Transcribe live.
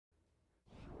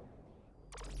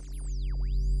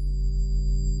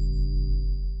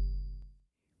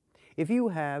If you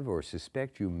have or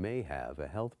suspect you may have a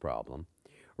health problem,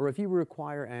 or if you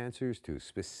require answers to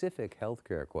specific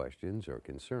healthcare questions or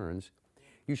concerns,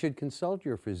 you should consult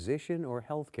your physician or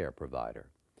healthcare provider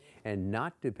and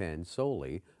not depend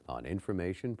solely on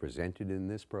information presented in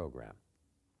this program.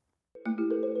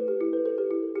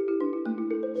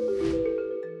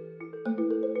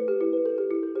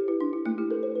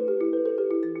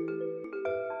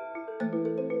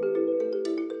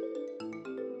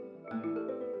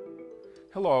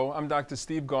 Hello, I'm Dr.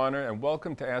 Steve Garner, and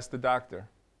welcome to Ask the Doctor.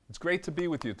 It's great to be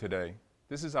with you today.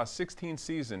 This is our 16th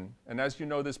season, and as you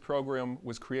know, this program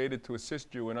was created to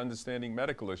assist you in understanding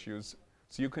medical issues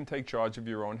so you can take charge of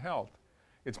your own health.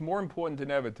 It's more important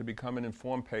than ever to become an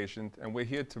informed patient, and we're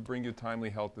here to bring you timely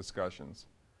health discussions.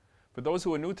 For those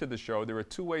who are new to the show, there are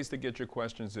two ways to get your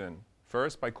questions in.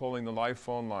 First, by calling the live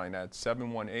phone line at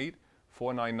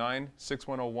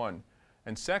 718-499-6101.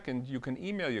 And second, you can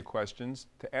email your questions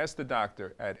to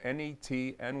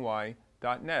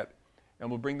askthedoctor@netny.net, and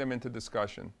we'll bring them into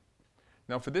discussion.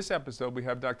 Now for this episode, we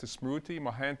have Dr. Smruti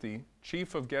Mohanty,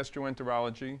 Chief of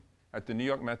Gastroenterology at the New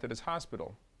York Methodist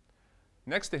Hospital.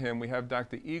 Next to him, we have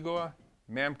Dr. Igor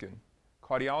Mamkin,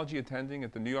 Cardiology attending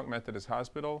at the New York Methodist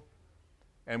Hospital.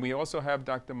 And we also have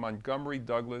Dr. Montgomery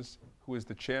Douglas, who is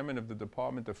the Chairman of the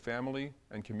Department of Family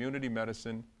and Community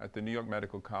Medicine at the New York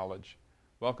Medical College.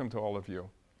 Welcome to all of you.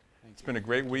 It's been a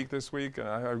great week this week.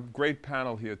 I have a great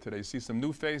panel here today. See some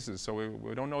new faces, so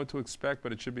we don't know what to expect,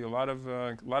 but it should be a lot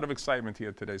of excitement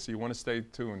here today, so you want to stay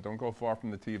tuned. Don't go far from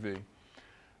the TV.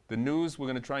 The news, we're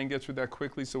going to try and get through that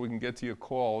quickly so we can get to your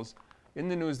calls. In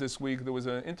the news this week, there was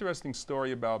an interesting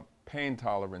story about pain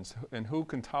tolerance and who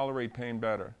can tolerate pain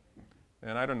better.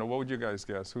 And I don't know, what would you guys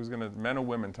guess? Who's going to, men or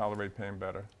women, tolerate pain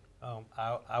better?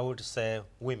 I would say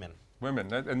women.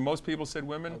 Women, and most people said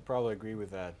women? I'd probably agree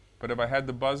with that. But if I had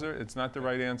the buzzer, it's not the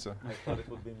right answer. I thought it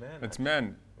would be men. It's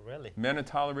men. Really? Men are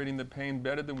tolerating the pain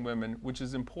better than women, which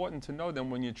is important to know that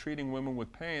when you're treating women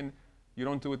with pain, you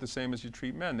don't do it the same as you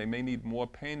treat men. They may need more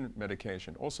pain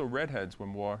medication. Also, redheads were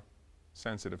more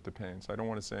sensitive to pain, so I don't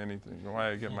want to say anything why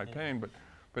I get my pain,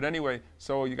 but anyway,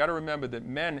 so you got to remember that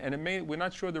men, and we're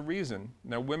not sure the reason.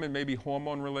 Now, women may be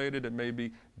hormone related, it may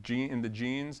be in the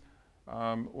genes,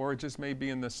 or it just may be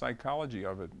in the psychology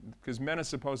of it. Because men are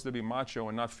supposed to be macho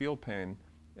and not feel pain,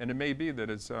 and it may be that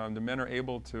it's the men are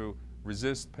able to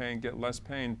resist pain, get less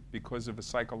pain because of a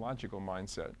psychological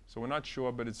mindset. So we're not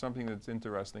sure, but it's something that's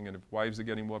interesting, and if wives are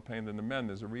getting more pain than the men,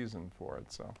 there's a reason for it.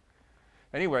 So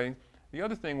anyway, the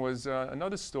other thing was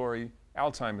another story,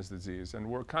 Alzheimer's disease, and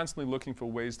we're constantly looking for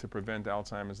ways to prevent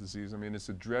Alzheimer's disease. I mean, it's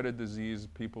a dreaded disease.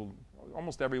 People,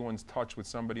 almost everyone's touched with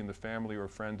somebody in the family or a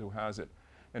friend who has it.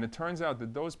 And it turns out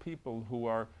that those people who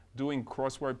are doing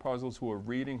crossword puzzles, who are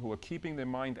reading, who are keeping their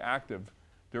mind active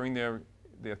during their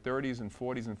 30s and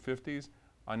 40s and 50s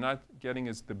are not getting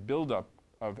the buildup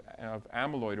of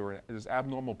amyloid, or this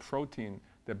abnormal protein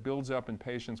that builds up in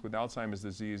patients with Alzheimer's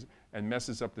disease and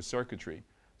messes up the circuitry.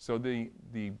 So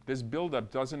this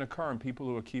buildup doesn't occur in people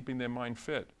who are keeping their mind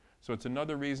fit. So it's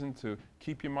another reason to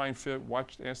keep your mind fit.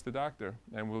 Watch Ask the Doctor,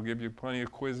 and we'll give you plenty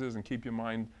of quizzes and keep your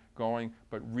mind going.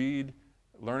 But read,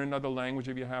 learn another language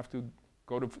if you have to,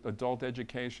 go to adult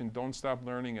education, don't stop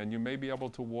learning, and you may be able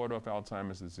to ward off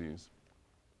Alzheimer's disease.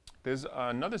 There's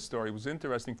another story. It was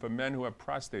interesting for men who have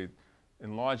prostate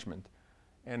enlargement.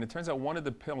 And it turns out one of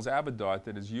the pills, Avodart,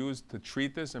 that is used to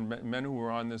treat this, and men who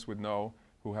are on this would know,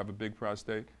 who have a big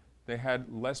prostate, they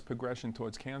had less progression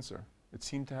towards cancer. It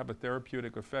seemed to have a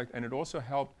therapeutic effect, and it also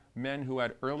helped men who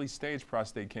had early stage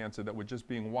prostate cancer that were just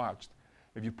being watched.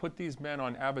 If you put these men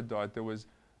on Avodart, there was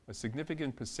a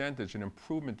significant percentage, an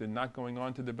improvement in not going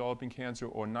on to developing cancer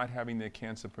or not having their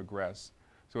cancer progress.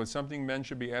 So it's something men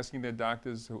should be asking their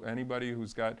doctors. Anybody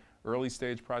who's got early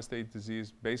stage prostate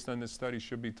disease, based on this study,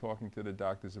 should be talking to the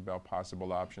doctors about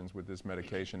possible options with this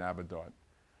medication, Avodart.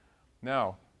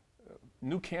 Now,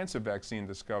 new cancer vaccine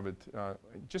discovered.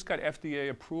 Just got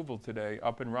FDA approval today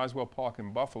up in Roswell Park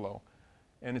in Buffalo.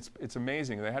 And it's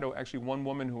amazing. They had actually one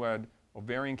woman who had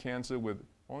ovarian cancer with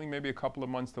only maybe a couple of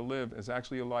months to live is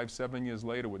actually alive 7 years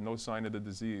later with no sign of the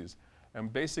disease.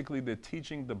 And basically they're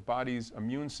teaching the body's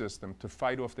immune system to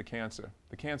fight off the cancer.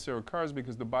 The cancer occurs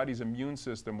because the body's immune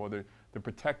system, or the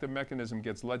protective mechanism,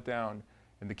 gets let down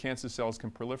and the cancer cells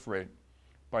can proliferate.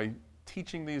 By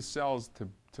teaching these cells to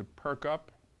perk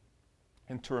up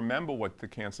and to remember what the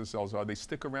cancer cells are, they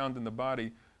stick around in the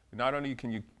body. Not only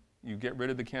can you get rid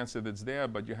of the cancer that's there,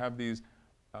 but you have these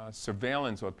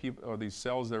surveillance or these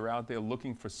cells that are out there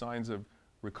looking for signs of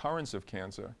recurrence of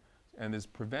cancer and is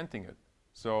preventing it.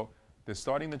 So They're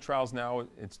starting the trials now.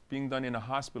 It's being done in a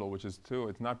hospital, which is too.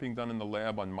 It's not being done in the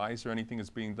lab on mice or anything. It's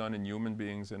being done in human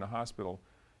beings in a hospital.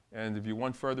 And if you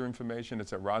want further information,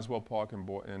 it's at Roswell Park in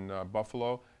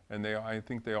Buffalo. And I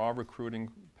think they are recruiting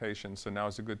patients. So now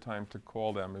is a good time to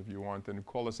call them if you want. And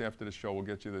call us after the show. We'll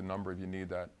get you the number if you need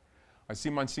that. I see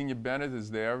Monsignor Bennett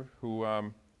is there, who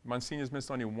Monsignor's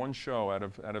missed only one show out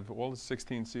of all the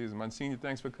 16 seasons. Monsignor,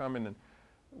 thanks for coming. And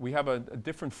we have a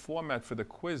different format for the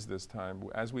quiz this time.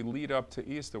 As we lead up to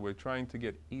Easter, we're trying to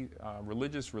get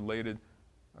religious-related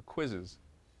quizzes.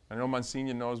 I know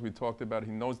Monsignor knows, we talked about it,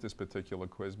 he knows this particular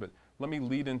quiz, but let me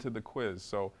lead into the quiz.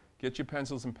 So get your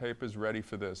pencils and papers ready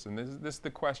for this. And this is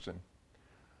the question.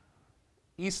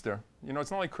 Easter, you know,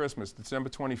 it's not like Christmas. December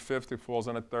 25th, it falls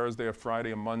on a Thursday, a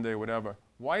Friday, a Monday, whatever.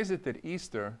 Why is it that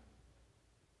Easter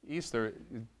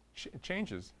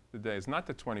changes the day? It's not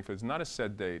the 25th, it's not a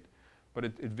set date, but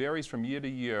it varies from year to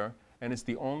year, and it's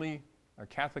the only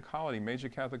Catholic holiday, major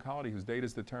Catholic holiday, whose date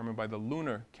is determined by the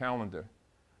lunar calendar.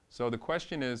 So the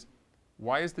question is,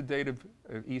 why is the date of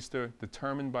Easter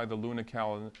determined by the lunar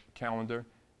calendar,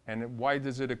 and why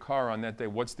does it occur on that day?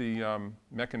 What's the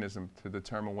mechanism to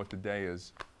determine what the day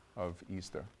is of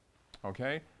Easter?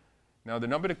 Okay? Now the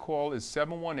number to call is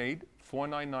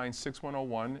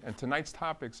 718-499-6101, and tonight's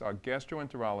topics are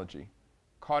gastroenterology,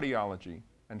 cardiology,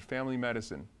 and family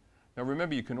medicine. Now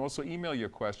remember, you can also email your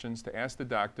questions to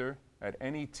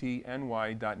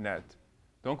askthedoctor@netny.net.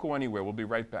 Don't go anywhere. We'll be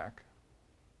right back.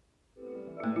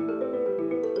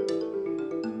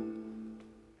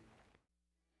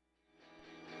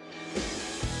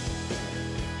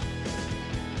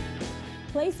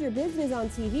 Place your business on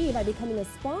TV by becoming a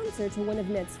sponsor to one of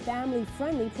NET's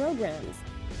family-friendly programs.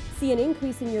 See an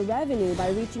increase in your revenue by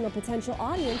reaching a potential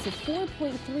audience of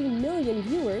 4.3 million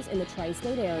viewers in the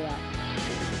tri-state area.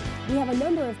 We have a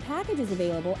number of packages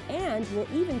available and will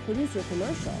even produce your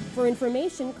commercial. For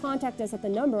information, contact us at the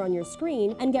number on your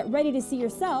screen and get ready to see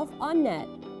yourself on NET.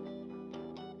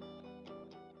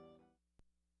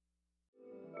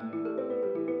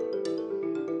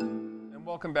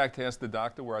 Welcome back to Ask the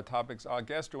Doctor, where our topics are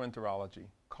gastroenterology,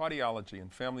 cardiology,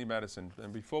 and family medicine.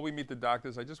 And before we meet the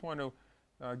doctors, I just want to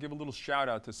give a little shout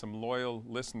out to some loyal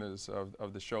listeners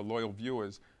of the show, loyal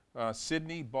viewers.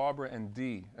 Sydney, Barbara, and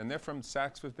Dee, and they're from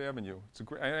Saks Fifth Avenue. It's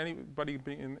anybody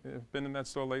been in that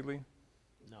store lately?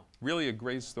 No. Really a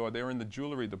great store. They're in the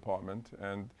jewelry department,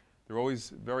 and they're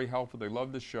always very helpful. They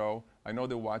love the show. I know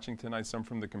they're watching tonight, some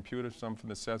from the computer, some from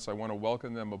the set, so I want to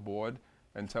welcome them aboard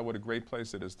and tell what a great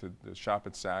place it is to shop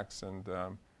at Saks, and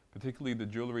particularly the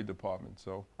jewelry department.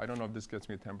 So I don't know if this gets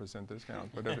me a 10%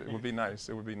 discount, but it would be nice.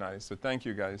 It would be nice. So thank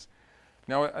you, guys.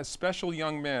 Now, a special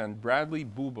young man, Bradley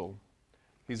Bubel.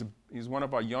 He's one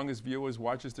of our youngest viewers,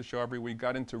 watches the show every week,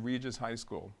 got into Regis High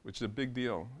School, which is a big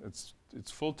deal. It's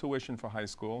full tuition for high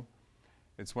school.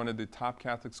 It's one of the top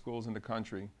Catholic schools in the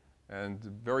country, and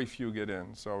very few get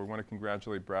in. So we want to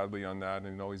congratulate Bradley on that,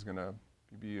 and know he's going to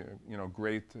be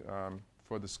great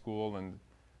for the school, and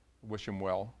wish him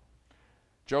well.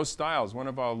 Joe Stiles, one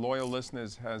of our loyal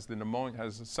listeners, has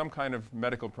some kind of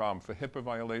medical problem for HIPAA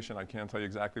violation. I can't tell you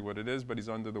exactly what it is, but he's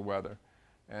under the weather.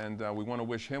 And we want to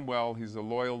wish him well. He's a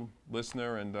loyal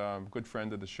listener and good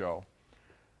friend of the show.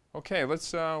 Okay,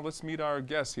 let's meet our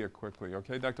guests here quickly.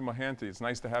 Okay, Dr. Mohanty, it's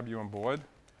nice to have you on board.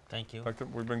 Thank you.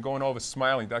 We've been going over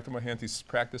smiling. Dr. Mohanty's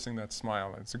practicing that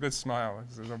smile. It's a good smile.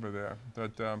 It's over there.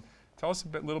 But tell us a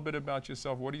little bit about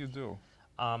yourself. What do you do?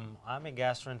 I'm a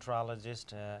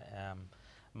gastroenterologist.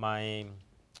 My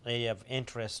area of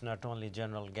interest, not only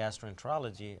general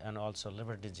gastroenterology, and also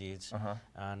liver disease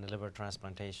and liver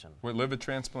transplantation. Well, liver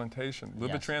transplantation.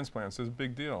 Liver transplants is a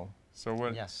big deal. So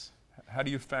what? Yes. How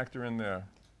do you factor in there?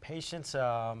 Patients,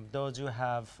 those who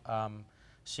have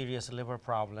serious liver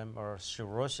problem or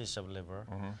cirrhosis of liver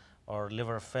or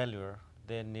liver failure,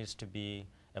 they needs to be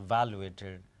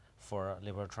evaluated for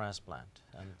liver transplant.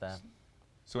 And that.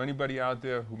 So anybody out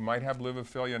there who might have liver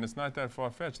failure, and it's not that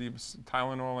far-fetched,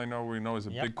 Tylenol, we know is a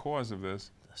big cause of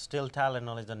this. Still,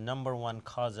 Tylenol is the #1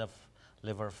 cause of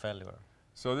liver failure.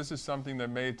 So this is something that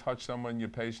may touch someone, your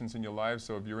patients in your life.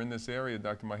 So if you're in this area,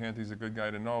 Dr. Mohanty's a good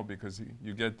guy to know, because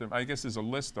you get them. I guess there's a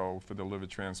list, though, for the liver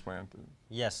transplant.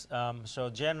 Yes. So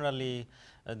generally,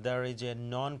 there is a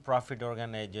non-profit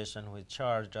organization who is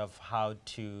charged of how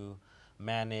to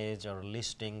manage or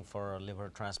listing for liver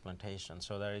transplantation.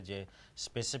 So there is a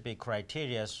specific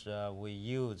criteria we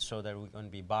use so that we can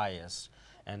be biased.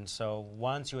 And so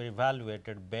once you're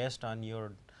evaluated based on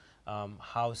your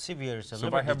how severe is a liver disease. So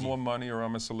if I have disease, more money or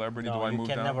I'm a celebrity, do I move down? No, you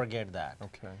can never get that.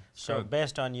 Okay. So good.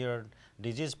 based on your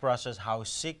disease process, how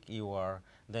sick you are,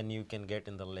 then you can get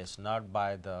in the list, not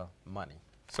by the money.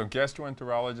 So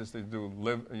gastroenterologists,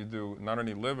 you do not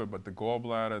only liver, but the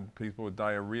gallbladder, people with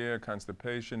diarrhea,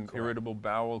 constipation, Correct. irritable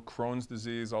bowel, Crohn's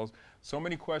disease, so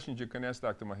many questions you can ask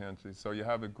Dr. Mohanty. So you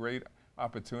have a great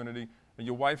opportunity. And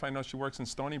your wife, I know she works in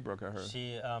Stony Brook, I heard.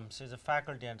 She's a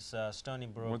faculty at Stony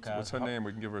Brook. What's her name?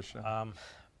 We can give her a shot.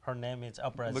 Her name is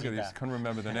Uprazita. Look at this, couldn't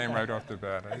remember the name right off the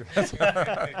bat.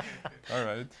 All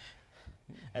right.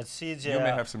 And she's, You may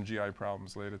have some GI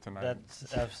problems later tonight.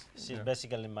 She's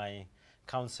basically my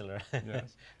counselor.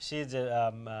 Yes. She's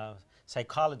a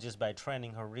psychologist by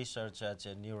training. Her research as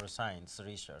a neuroscience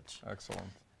research. Excellent.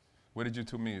 Where did you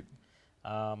two meet?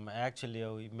 Actually,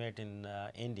 we met in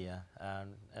India,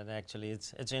 and actually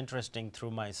it's interesting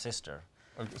through my sister.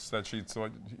 So that she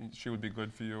thought she would be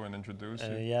good for you and introduce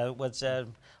you? Yeah, it was a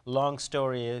long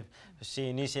story. She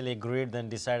initially agreed, then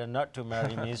decided not to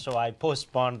marry me, so I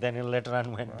postponed, then later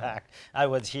on went back. I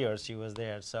was here, she was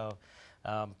there, so.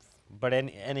 But in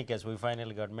any case, we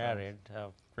finally got married.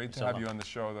 Great to have you on the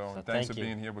show, though, So and thanks for thank you.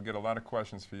 being here. We'll get a lot of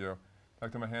questions for you.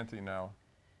 Dr. Mohanty now.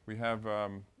 We have,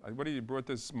 what do you brought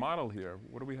this model here?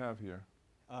 What do we have here?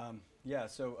 Yeah,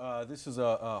 so this is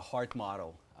a heart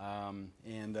model.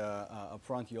 And up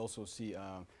front you also see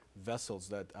vessels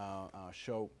that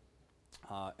show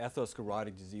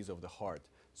atherosclerotic disease of the heart,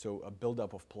 so a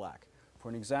buildup of plaque. For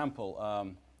an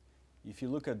example, if you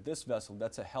look at this vessel,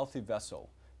 that's a healthy vessel.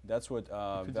 That's what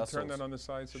Could vessels... you turn that on the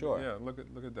side? So Sure. Yeah, look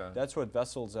at that. That's what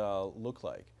vessels look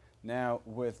like. Now,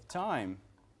 with time,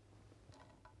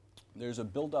 there's a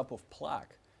buildup of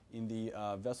plaque in the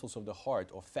vessels of the heart,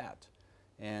 or fat,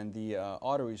 and the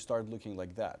arteries start looking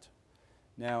like that.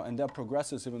 Now, and that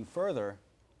progresses even further,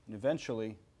 and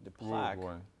eventually the plaque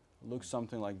looks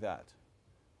something like that,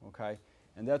 okay?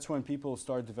 And that's when people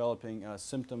start developing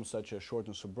symptoms such as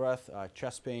shortness of breath,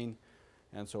 chest pain,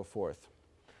 and so forth.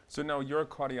 So now you're a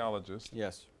cardiologist.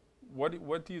 Yes. What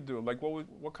do you do? Like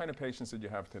what kind of patients did you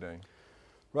have today?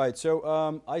 Right,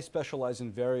 so I specialize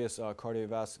in various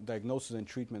diagnosis and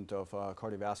treatment of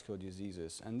cardiovascular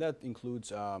diseases, and that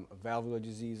includes valvular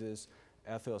diseases,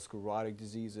 atherosclerotic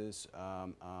diseases,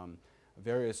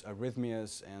 various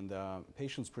arrhythmias, and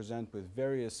patients present with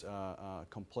various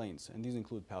complaints, and these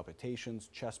include palpitations,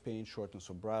 chest pain, shortness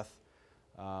of breath,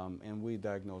 and we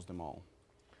diagnose them all.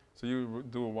 So you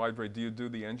do a wide variety. Do you do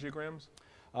the angiograms?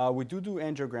 We do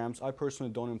angiograms. I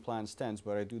personally don't implant stents,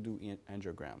 but I do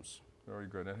angiograms. Very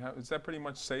good. And is that pretty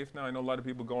much safe now? I know a lot of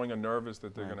people going are nervous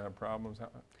that they're going to have problems.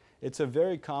 It's a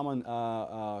very common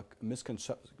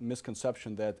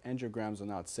misconception that angiograms are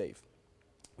not safe.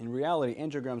 In reality,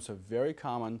 angiograms are very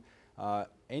common.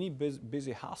 Any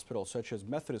busy hospital, such as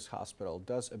Methodist Hospital,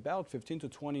 does about 15 to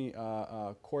 20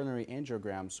 coronary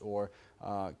angiograms or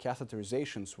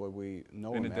catheterizations, what we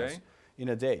know them as. In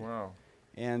a day? Wow.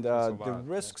 And the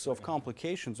risks of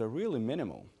complications are really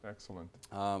minimal. Excellent.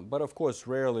 But of course,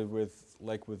 rarely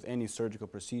like with any surgical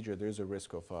procedure, there's a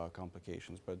risk of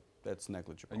complications, but that's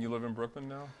negligible. And you live in Brooklyn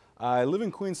now? I live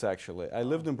in Queens, actually. I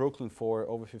lived in Brooklyn for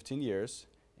over 15 years.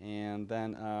 And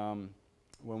then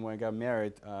when we got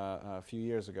married a few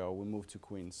years ago, we moved to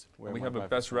Queens. And we have a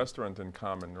best restaurant in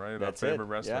common, right? That's our favorite it.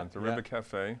 restaurant, the River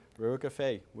Cafe. River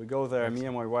Cafe. We go there, me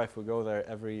and my wife, we go there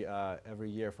every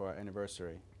year for our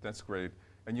anniversary. That's great.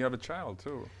 And you have a child,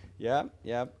 too. Yeah.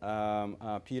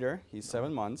 Peter, he's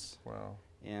 7 months. Wow.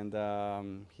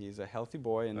 And he's a healthy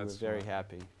boy, and we're very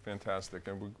happy. Fantastic.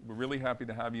 And we're really happy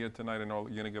to have you here tonight. I know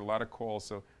you're going to get a lot of calls,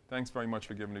 so thanks very much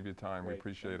for giving us your time. Great. We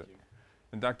appreciate it. You.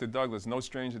 And Dr. Douglas, no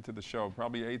stranger to the show,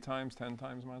 probably 8 times, 10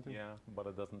 times, Monty? Yeah, about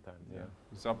a dozen times, yeah.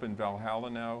 He's up in Valhalla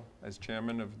now as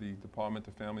chairman of the Department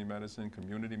of Family Medicine,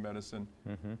 Community Medicine.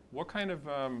 What kind of,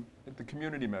 the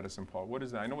community medicine part, what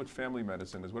is that? I know what family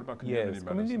medicine is. What about community medicine?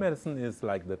 Community medicine is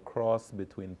like the cross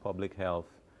between public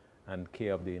health and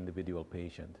care of the individual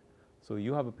patient. So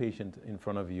you have a patient in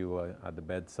front of you at the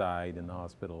bedside in the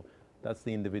hospital. That's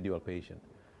the individual patient.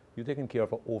 You're taking care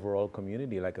of an overall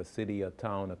community, like a city, a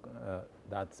town,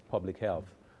 that's public health.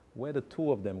 Where the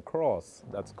two of them cross,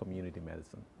 that's community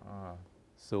medicine.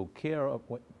 So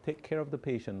take care of the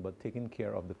patient, but taking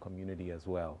care of the community as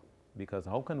well. Because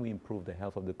how can we improve the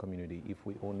health of the community if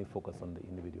we only focus on the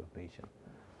individual patient?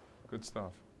 Good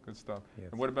stuff. Good stuff. Yes.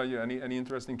 And what about you? Any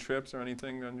interesting trips or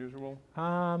anything unusual?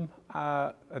 I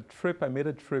made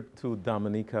a trip to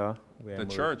Dominica. The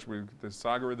church, the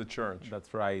saga of the church.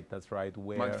 That's right.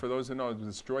 Where For those who know, it was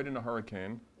destroyed in a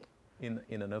hurricane. In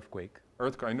an earthquake.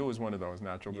 Earthquake. I knew it was one of those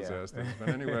natural disasters. But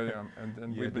anyway,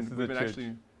 and Yeah, we've been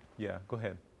actually. Yeah, go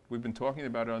ahead. We've been talking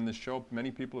about it on this show. Many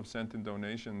people have sent in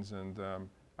donations, and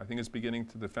I think it's beginning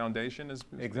to. The foundation is.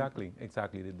 Exactly.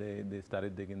 They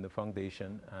started digging the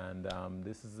foundation, and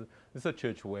this is a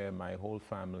church where my whole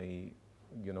family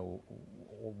you know,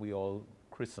 we all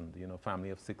christened, you know, family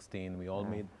of 16. We all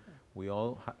made, we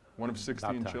all One of 16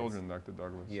 baptized. children, Dr.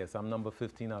 Douglas. Yes, I'm number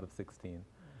 15 out of 16.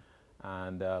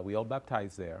 And we all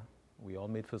baptized there. We all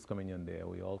made First Communion there.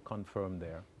 We all confirmed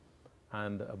there.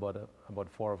 And about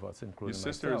 4 of us, including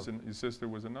myself. Your sister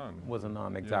was a nun. Was a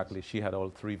nun, exactly. Yes. She had all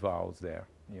 3 vows there,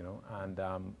 you know. And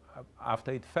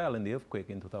after it fell in the earthquake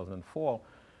in 2004,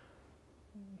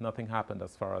 nothing happened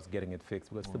as far as getting it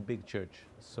fixed. It's a big church.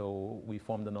 So we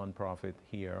formed a nonprofit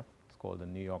here. It's called the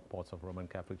New York Ports of Roman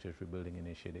Catholic Church Rebuilding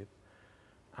Initiative,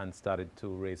 and started to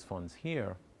raise funds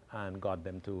here and got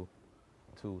them to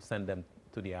send them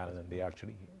to the island, and they're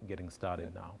actually getting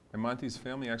started now. And Monty's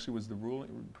family actually was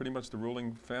pretty much the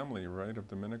ruling family, right, of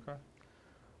Dominica?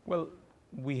 Well,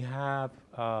 we have,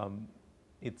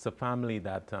 it's a family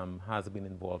that has been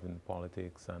involved in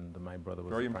politics, and my brother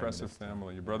was Very the Prime impressive Minister.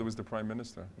 family. Your brother was the Prime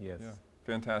Minister. Yes. Yeah.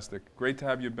 Fantastic. Great to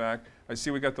have you back. I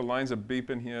see we got the lines are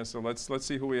beeping here, so let's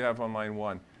see who we have on line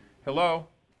 1. Hello?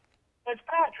 It's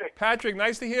Patrick. Patrick,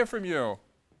 nice to hear from you.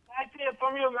 Nice to hear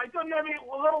from you. I thought maybe a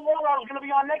little longer I was going to be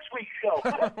on next week's show.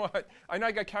 What? I know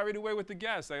I got carried away with the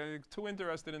guest. I got too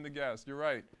interested in the guest. You're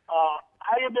right.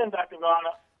 How you been, Dr.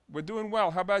 Garner? We're doing well.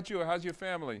 How about you? How's your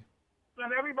family? Well,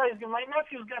 everybody's good. My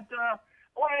nephew's got,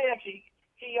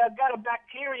 he got a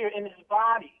bacteria in his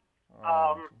body.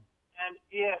 And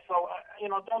yeah, so, you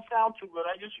know, don't sound too good.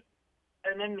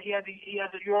 And then he has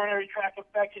a urinary tract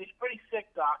infection. He's pretty sick,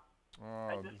 Doc.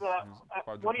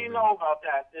 What do you know about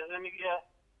that? Is any,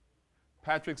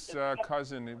 Patrick's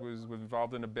cousin was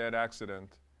involved in a bad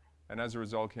accident, and as a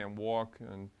result can't walk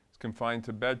and is confined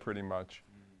to bed pretty much.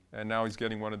 And now he's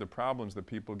getting one of the problems that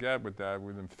people get with that,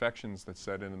 with infections that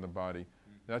set in the body.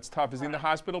 That's tough. Is he in the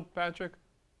hospital, Patrick?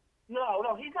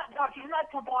 No, he's not, Doc. He's not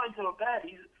confined to a bed.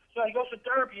 So he goes to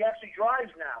therapy. He actually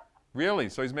drives now. Really?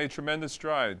 So he's made tremendous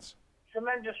strides.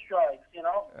 Tremendous strides, you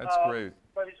know. That's great.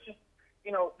 But it's just,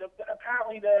 you know,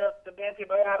 apparently the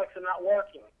antibiotics are not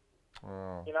working.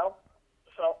 Oh. You know,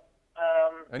 so.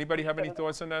 Anybody have any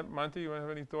thoughts on that, Monty? You have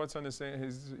any thoughts on this?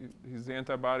 His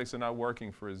antibiotics are not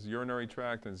working for his urinary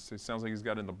tract, and it sounds like he's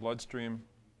got it in the bloodstream.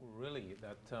 Really,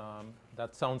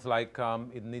 that sounds like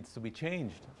it needs to be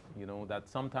changed. You know, that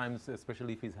sometimes,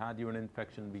 especially if he's had urine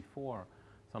infection before,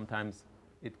 sometimes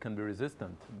it can be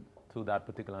resistant to that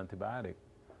particular antibiotic.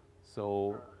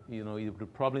 So, you know, you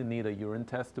would probably need a urine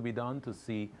test to be done to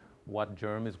see what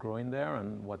germ is growing there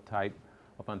and what type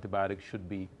of antibiotic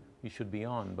he should be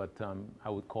on. But I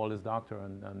would call his doctor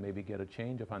and maybe get a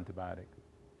change of antibiotic.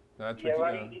 That's yeah,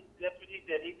 right. That's what he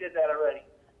did. He did that already.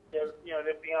 They're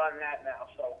beyond that now.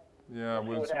 So. Yeah,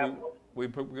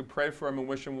 we pray for him and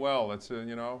wish him well. That's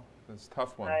you know, that's a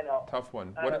tough one. I know. Tough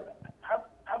one.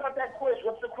 How about that quiz?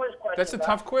 What's the quiz question? That's a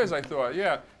tough quiz, I thought.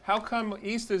 Yeah. How come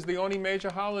Easter is the only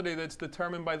major holiday that's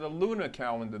determined by the lunar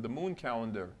calendar, the moon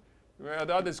calendar?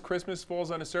 The others, Christmas falls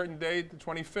on a certain date, the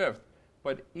 25th.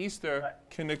 But Easter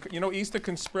Easter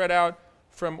can spread out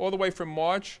from all the way from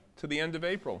March to the end of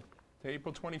April, to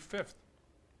April 25th.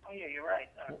 Oh yeah, you're right.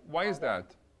 Why is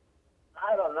that?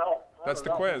 I don't know. That's the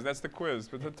quiz. That's the quiz.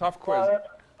 It's a tough quiz. Well,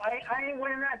 I ain't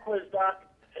winning that quiz, Doc.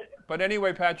 But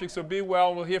anyway, Patrick, so be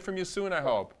well. We'll hear from you soon, I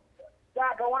hope.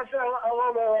 Doc, I want to say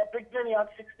hello to Big Vinny on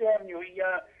 6th Avenue.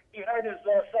 He hurt his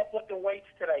lifting weights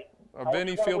today.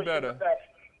 Vinny, feel better.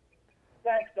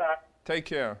 Thanks, Doc. Take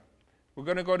care. We're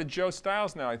going to go to Joe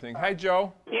Stiles now, I think. Hi,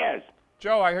 Joe. Yes.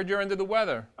 Joe, I heard you're under the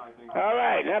weather. All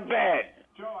right, not bad.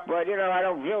 But, you know, I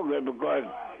don't feel good because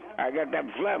I got that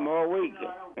phlegm all week.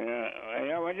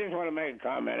 I just want to make a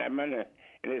comment. I've been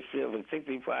in this field for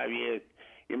 65 years.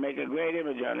 You make a great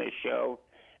image on this show,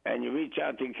 and you reach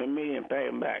out to your comedian and pay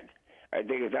him back. I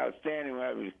think it's outstanding when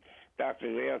I was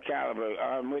Dr. Zale Caliber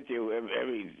on with you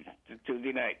every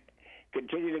Tuesday night.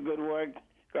 Continue the good work.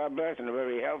 God bless, and a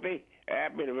very healthy,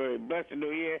 happy, and a very blessed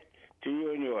new year to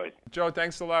you and yours. Joe,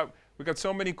 thanks a lot. We've got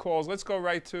so many calls. Let's go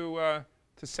right to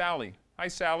Sally. Hi,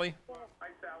 Sally. Hi,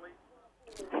 Sally.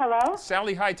 Hello?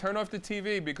 Sally, hi. Turn off the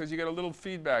TV because you get a little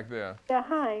feedback there. Yeah,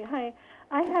 hi.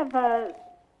 I have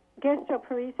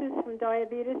gastroparesis from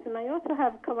diabetes, and I also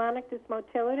have colonic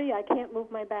dysmotility. I can't move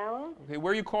my bowels. Okay,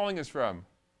 where are you calling us from?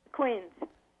 Queens.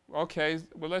 Okay,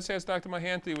 well, let's ask Dr.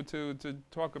 Mahanti to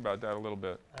talk about that a little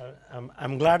bit.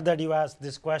 I'm glad that you asked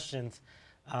these questions.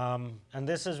 And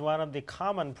this is one of the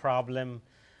common problem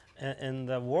in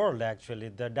the world, actually.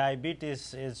 The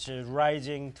diabetes is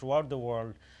rising throughout the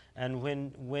world. And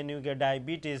when you get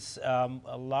diabetes,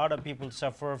 a lot of people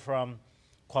suffer from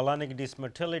colonic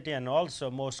dysmotility and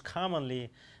also, most commonly,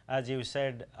 as you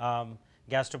said,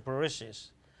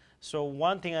 gastroparesis. So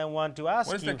one thing I want to ask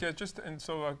you...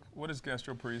 What is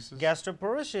gastroparesis?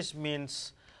 Gastroparesis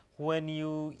means when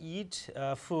you eat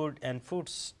food and food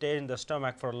stays in the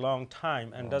stomach for a long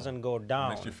time and doesn't go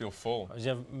down, Makes you feel full.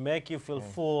 make you feel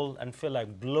full and feel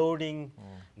like bloating,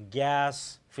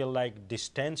 gas, feel like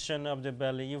distension of the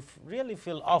belly. You really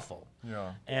feel awful.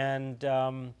 Yeah.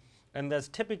 And that's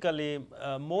typically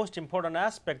most important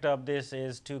aspect of this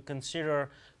is to consider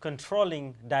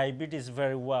controlling diabetes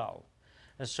very well.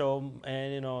 So,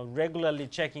 you know, regularly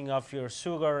checking off your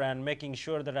sugar and making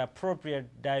sure that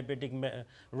appropriate diabetic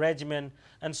regimen,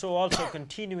 and so also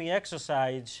continuing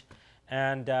exercise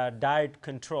and diet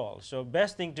control. So,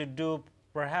 best thing to do,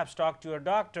 perhaps talk to your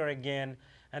doctor again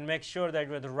and make sure that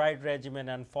you have the right regimen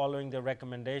and following the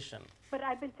recommendation. But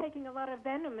I've been taking a lot of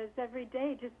Venomous every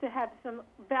day just to have some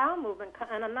bowel movement,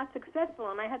 and I'm not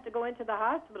successful, and I had to go into the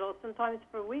hospital sometimes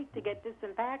for a week to get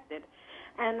disinfected.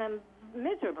 And I'm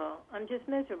miserable. I'm just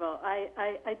miserable.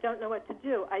 I don't know what to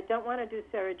do. I don't want to do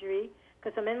surgery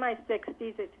because I'm in my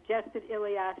 60s. It suggested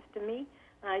ileostomy.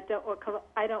 I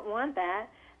don't want that.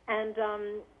 And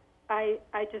I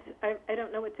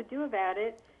don't know what to do about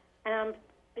it. And I'm,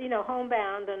 you know,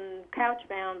 homebound and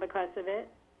couch-bound because of it.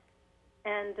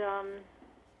 And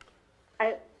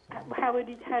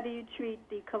how do you treat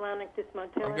the colonic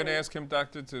dysmotility? I'm going to ask him,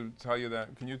 doctor, to tell you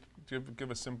that. Can you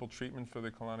give a simple treatment for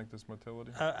the colonic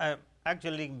dysmotility?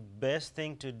 Actually, best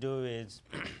thing to do is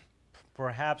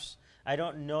perhaps, I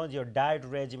don't know, your diet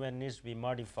regimen needs to be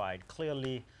modified.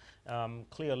 Clearly,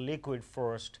 clear liquid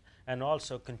first, and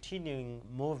also continuing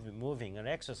moving and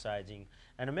exercising,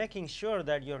 and making sure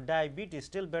that your diabetes is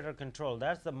still better controlled.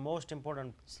 That's the most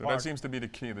important So part. that seems to be the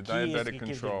key, the Key diabetic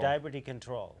is control. The diabetic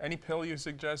control. Any pill you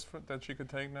suggest that she could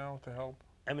take now to help?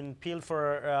 I mean, pill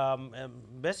for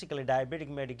basically diabetic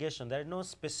medication. There is no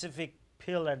specific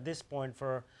pill at this point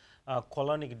for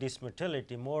colonic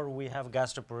dysmotility. More we have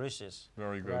gastroparesis.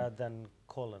 Very good. Rather than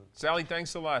colon. Sally,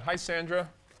 thanks a lot. Hi, Sandra.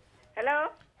 Hello?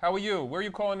 How are you? Where are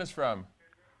you calling us from?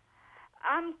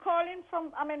 I'm calling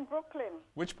from, I'm in Brooklyn,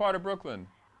 Which part of Brooklyn?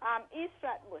 East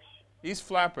Flatbush. East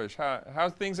Flatbush.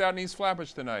 How's things out in East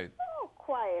Flatbush tonight? Oh,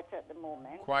 quiet at the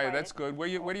moment. Quiet, that's good. Where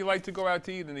do you like to go out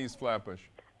to eat in East Flatbush?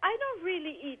 I don't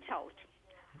really eat out.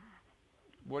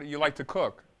 What do you like to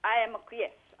cook?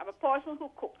 Yes, I'm a person who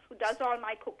cooks, who does all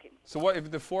my cooking. So what if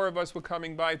the four of us were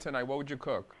coming by tonight, what would you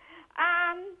cook?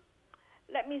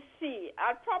 Let me see.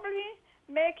 I'll probably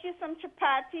make you some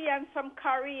chapati and some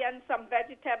curry and some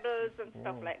vegetables and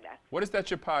stuff like that. What is that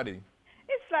chapati?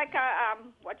 It's like a,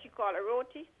 what you call a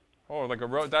roti. Oh, like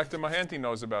a Dr. Mahanti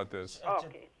knows about this.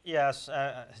 Okay. Yes,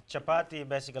 chapati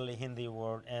basically Hindi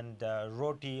word, and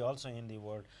roti also Hindi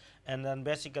word, and then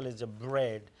basically it's a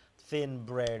bread, thin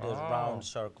bread, is round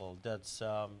circle. That's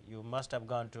you must have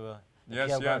gone to a.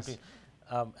 Yes, yes.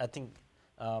 I think.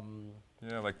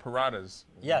 Yeah, like parathas.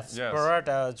 Yes,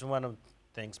 paratha is one of the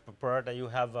things. Paratha, you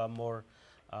have more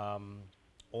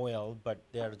oil, but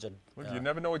there's a. Look, you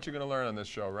never know what you're going to learn on this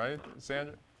show, right,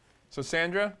 Sandra? So,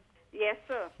 Sandra? Yes,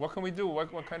 sir. What can we do?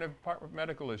 What kind of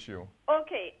medical issue?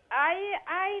 Okay,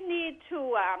 I need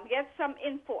to get some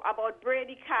info about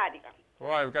bradycardia. All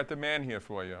right, we've got the man here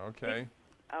for you, okay?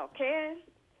 Okay.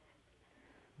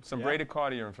 Some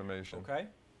bradycardia information. Okay.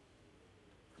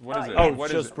 What is it? Oh,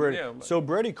 what just is brady. Yeah. So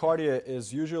bradycardia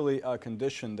is usually a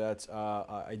condition that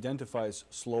identifies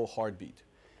slow heartbeat.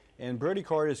 And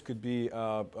bradycardia could be,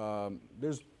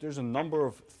 there's a number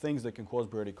of things that can cause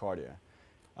bradycardia.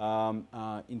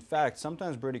 In fact,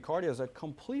 sometimes bradycardias are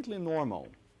completely normal.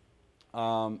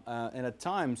 And at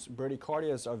times,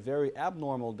 bradycardias are very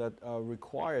abnormal that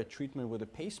require treatment with a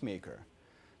pacemaker.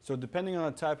 So depending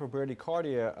on the type of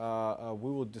bradycardia,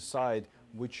 we will decide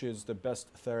which is the best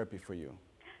therapy for you.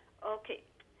 Okay.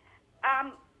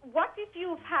 What if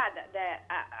you've had the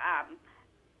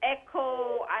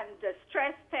echo and the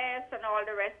stress test and all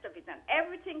the rest of it, and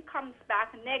everything comes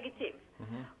back negative?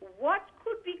 What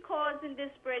could be causing this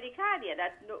bradycardia?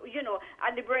 That, you know,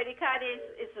 and the bradycardia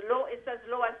is low. It's as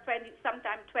low as 20,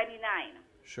 sometimes 29.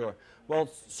 Sure. Well,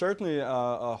 certainly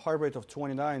a heart rate of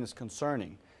 29 is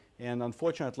concerning. And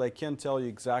unfortunately, I can't tell you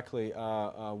exactly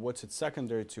what's it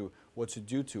secondary to, what's it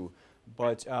due to.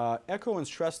 But echo and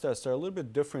stress tests are a little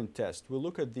bit different tests. We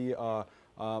look at the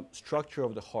structure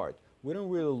of the heart. We don't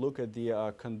really look at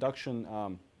the conductive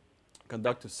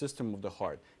system of the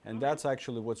heart. And that's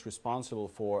actually what's responsible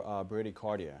for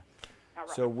bradycardia.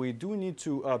 So we do need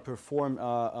to perform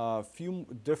a few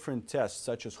different tests,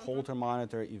 such as Holter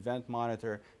monitor, event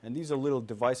monitor, and these are little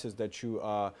devices that you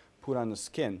put on the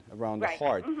skin around the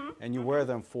heart, and you wear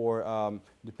them for,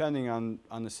 depending on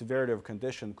the severity of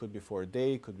condition, could be for a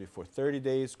day, could be for 30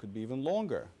 days, could be even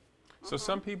longer. So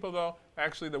some people, though,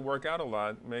 actually that work out a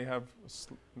lot may have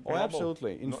Oh,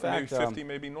 absolutely. In fact, maybe 50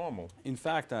 may be normal. In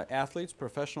fact, athletes,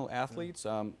 professional athletes,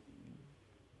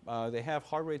 they have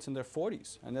heart rates in their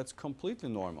 40s, and that's completely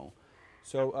normal.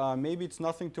 So maybe it's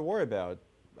nothing to worry about.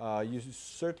 You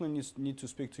certainly need to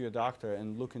speak to your doctor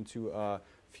and look into a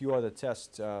few other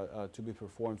tests to be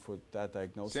performed for that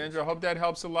diagnosis. Sandra, I hope that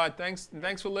helps a lot.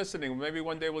 Thanks for listening. Maybe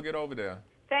one day we'll get over there.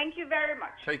 Thank you very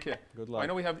much. Take care. Good luck. I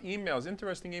know we have emails,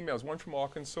 interesting emails, one from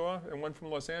Arkansas and one from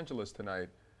Los Angeles tonight.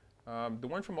 The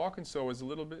one from Arkansas was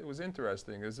was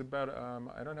interesting. It's about,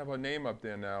 I don't have her name up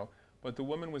there now, but the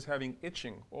woman was having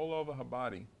itching all over her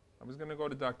body. I was going to go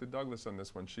to Dr. Douglas on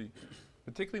this one.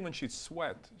 Particularly when she'd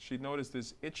sweat, she'd noticed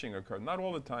this itching occur. Not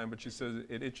all the time, but she says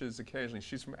it itches occasionally.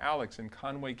 She's from Alex in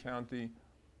Conway County,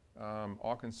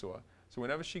 Arkansas. So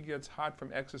whenever she gets hot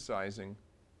from exercising,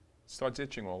 it starts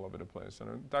itching all over the place.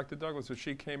 And Dr. Douglas, if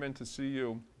she came in to see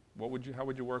you, how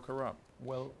would you work her up?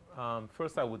 Well,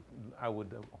 first I would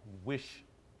wish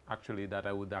actually that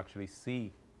I would actually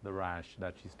see the rash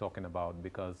that she's talking about,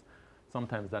 because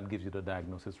sometimes that gives you the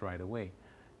diagnosis right away.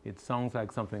 It sounds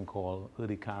like something called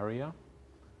urticaria,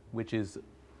 which is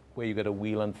where you get a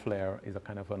wheal and flare, is a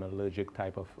kind of an allergic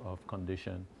type of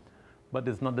condition. But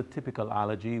it's not the typical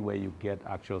allergy where you get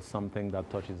actual something that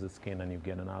touches the skin and you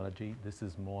get an allergy. This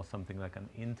is more something like an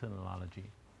internal allergy.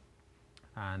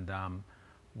 And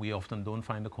we often don't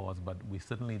find the cause, but we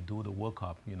certainly do the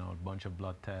workup, you know, a bunch of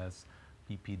blood tests,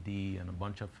 PPD, and a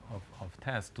bunch of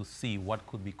tests to see what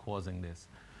could be causing this.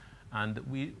 And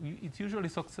it's usually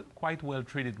quite well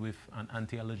treated with an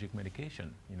anti-allergic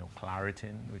medication. You know,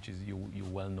 Claritin, which is you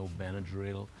well know,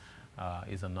 Benadryl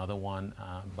is another one,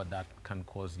 but that can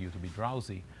cause you to be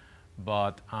drowsy.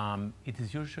 But it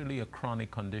is usually a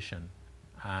chronic condition,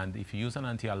 and if you use an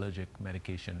anti-allergic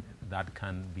medication, that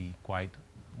can be quite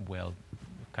well,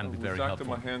 can be very helpful.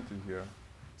 Dr. Mahanti here.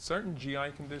 Certain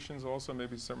GI conditions also,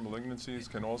 maybe certain malignancies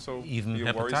can also even be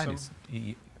worrisome.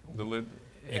 The lid.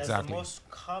 Exactly. The most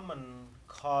common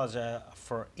cause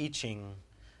for itching,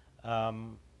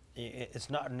 it's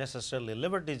not necessarily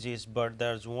liver disease, but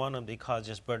there's one of the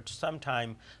causes, but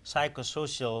sometimes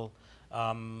psychosocial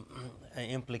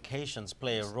implications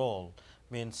play a role.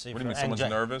 Means if what do you mean, someone's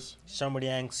nervous? Somebody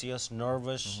anxious,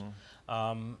 nervous,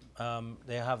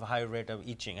 they have a high rate of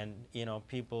itching, and you know,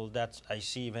 people that I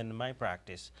see even in my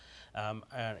practice.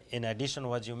 In addition,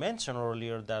 what you mentioned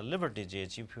earlier, the liver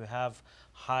disease, if you have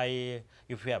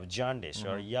jaundice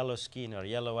or yellow skin or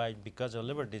yellow eye because of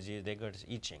liver disease, they get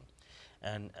itching,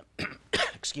 and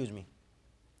excuse me.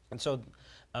 And so,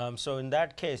 so in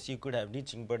that case, you could have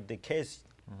itching, but the case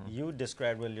you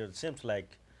described earlier, it seems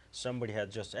like somebody had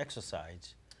just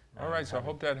exercised. All right, so I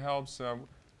hope that helps.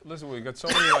 Listen, we've got so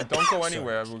many, don't go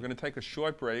anywhere. We're going to take a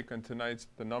short break, and tonight's,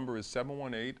 the number is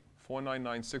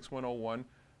 718-499-6101.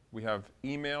 We have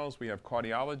emails, we have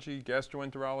cardiology,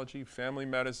 gastroenterology, family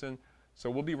medicine. So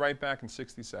we'll be right back in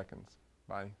 60 seconds.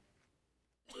 Bye.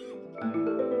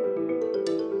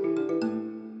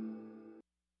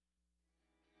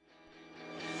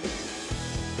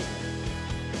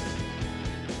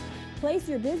 Place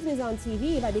your business on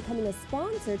TV by becoming a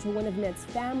sponsor to one of NET's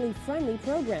family-friendly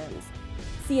programs.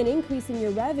 See an increase in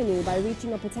your revenue by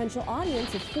reaching a potential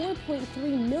audience of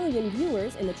 4.3 million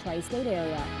viewers in the tri-state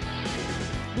area.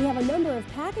 We have a number of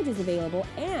packages available,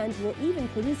 and we'll even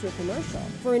produce your commercial.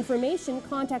 For information,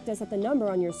 contact us at the number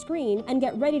on your screen and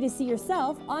get ready to see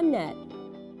yourself on NET.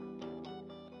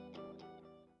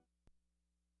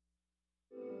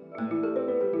 And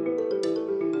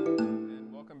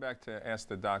welcome back to Ask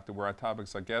the Doctor, where our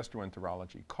topics are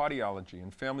gastroenterology, cardiology,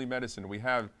 and family medicine. We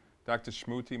have Dr.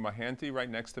 Shmuti Mahanti right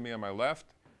next to me on my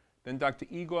left, then Dr.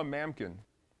 Igor Mamkin,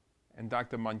 and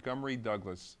Dr. Montgomery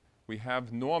Douglas. We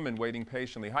have Norman waiting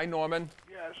patiently. Hi, Norman.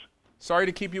 Yes. Sorry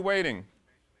to keep you waiting.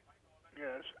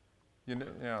 Yes.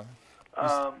 Yeah.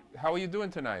 How are you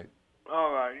doing tonight?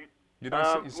 All right. You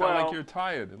don't. You sound like you're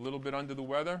tired. A little bit under the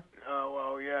weather.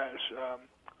 Well, yes.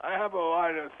 I have a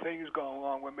lot of things going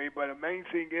on with me, but the main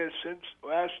thing is, since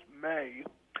last May,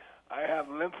 I have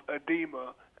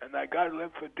lymphedema, and I got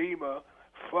lymphedema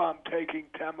from taking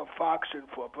tamoxifen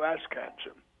for breast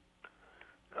cancer.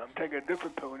 I'm taking a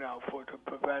different pill now to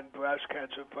prevent breast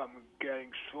cancer from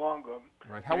getting stronger.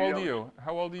 Right. How old are you?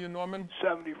 How old are you, Norman?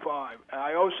 75. And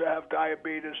I also have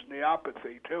diabetes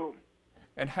neopathy, too.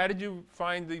 And how did you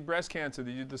find the breast cancer?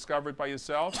 Did you discover it by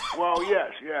yourself? Well,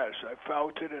 yes. I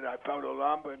felt it, and I felt a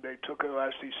lump, and they took it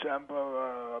last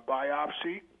December, a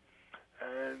biopsy,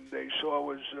 and they saw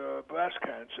it was breast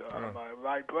cancer on my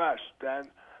right breast.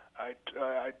 Then I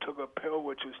took a pill,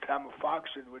 which was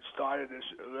tamoxifen, which started this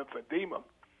lymphedema.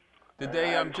 Did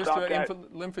they just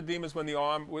lymphedema is when the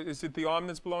arm? Is it the arm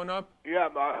that's blown up? Yeah,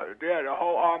 the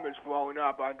whole arm is blown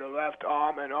up on the left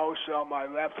arm, and also my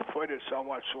left foot is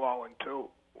somewhat swollen too.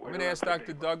 I'm going to ask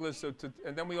Dr. Douglas, and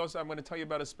then I'm going to tell you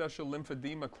about a special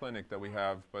lymphedema clinic that we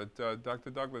have. But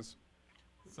Dr. Douglas.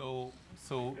 So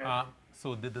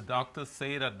did the doctor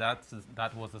say that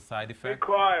that was a side effect?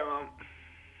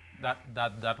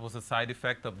 That was a side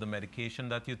effect of the medication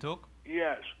that you took?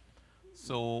 Yes.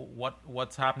 So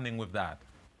what's happening with that?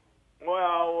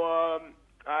 Well,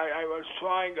 I was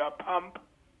trying a pump.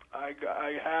 I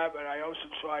have, and I also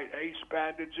tried ACE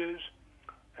bandages,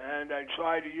 and I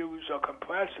tried to use a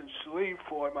compression sleeve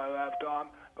for my left arm,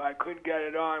 but I couldn't get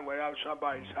it on without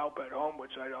somebody's help at home,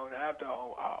 which I don't have to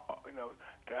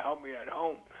help me at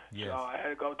home. Yes. So I had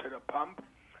to go to the pump,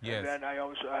 yes. And then I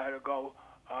also had to go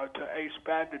to ACE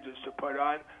bandages to put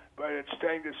on. But it's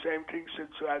staying the same thing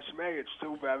since last May. It's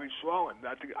still very swollen.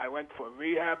 I went for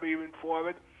rehab even for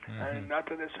it, and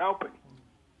nothing is helping.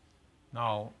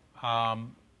 Now,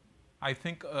 I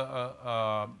think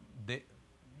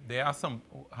there are some.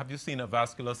 Have you seen a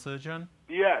vascular surgeon?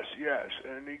 Yes,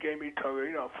 and he gave me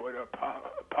Torino for the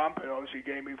pump, and also he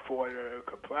gave me for the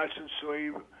compression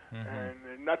sleeve,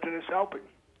 and nothing is helping.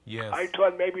 Yes. I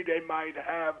thought maybe they might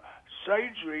have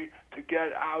surgery to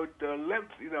get out the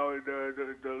lymph,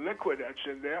 the liquid that's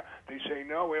in there. They say,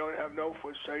 no, we don't have no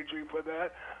surgery for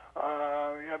that.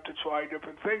 You have to try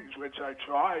different things, which I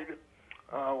tried,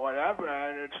 whatever,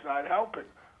 and it's not helping.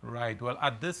 Right. Well,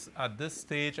 at this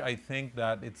stage, I think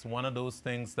that it's one of those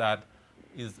things that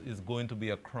is going to be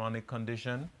a chronic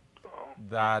condition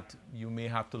that you may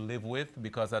have to live with,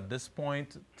 because at this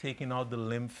point, taking out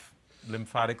the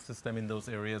lymphatic system in those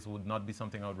areas would not be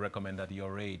something I would recommend at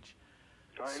your age.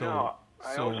 So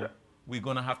we're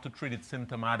going to have to treat it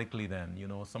symptomatically then,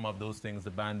 some of those things, the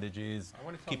bandages,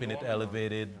 keeping it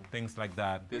elevated, things like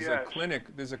that. There's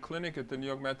a clinic at the New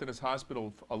York Methodist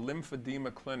Hospital, a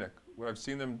lymphedema clinic, where I've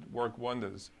seen them work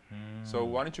wonders. So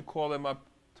why don't you call them up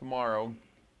tomorrow,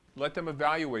 let them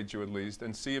evaluate you at least,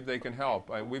 and see if they can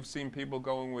help. We've seen people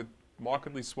going with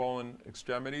markedly swollen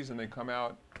extremities, and they come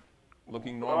out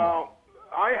looking normal. Well,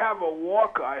 I have a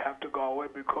walker I have to go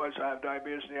with because I have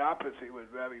diabetes nephropathy, was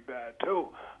very bad too.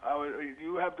 Do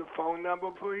you have the phone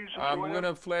number, please? I'm going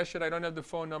to flash it. I don't have the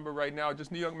phone number right now.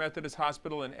 Just New York Methodist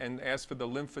Hospital, and ask for the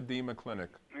lymphedema clinic.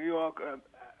 New York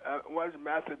was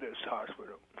Methodist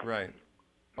Hospital. Right.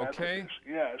 Okay. Methodist,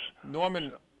 yes.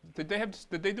 Norman, did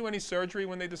they do any surgery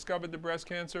when they discovered the breast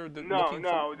cancer?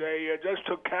 No. They just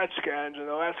took CAT scans, and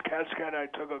the last CAT scan I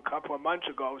took a couple of months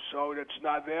ago, so it's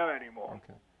not there anymore.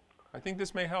 Okay. I think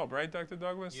this may help, right, Dr.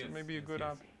 Douglas? Yes, it may be a good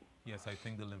option. Yes, I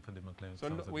think the lymphedema clinic.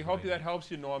 So we hope that helps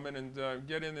you, Norman, and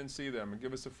get in and see them and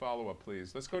give us a follow-up,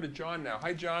 please. Let's go to John now.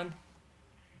 Hi, John.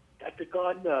 Dr.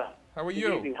 Gardner. How are you?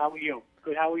 Good evening. How are you?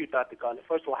 Good. How are you, Dr. Gardner?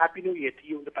 First of all, Happy New Year to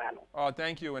you and the panel. Oh,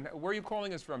 thank you. And where are you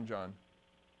calling us from, John?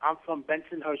 I'm from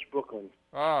Bensonhurst, Brooklyn.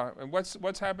 Ah, and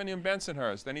what's happening in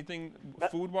Bensonhurst? Anything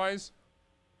food-wise?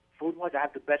 Food-wise, I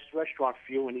have the best restaurant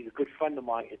for you, and he's a good friend of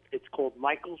mine. It's called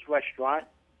Michael's Restaurant.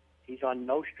 He's on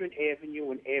Nostrand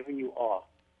Avenue and Avenue R.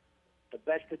 The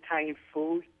best Italian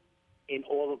food in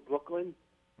all of Brooklyn.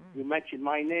 You mentioned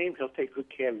my name, he'll take good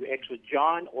care of you. Actually,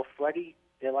 John or Freddie,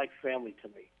 they're like family to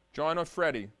me. John or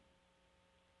Freddie?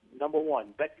 Number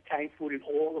one, best Italian food in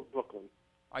all of Brooklyn.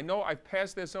 I know. I've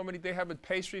passed there so many. They have a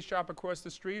pastry shop across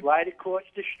the street. Right across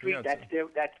the street. Yeah, that's their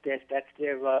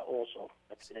also.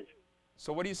 That's theirs.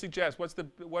 So what do you suggest?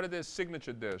 What are their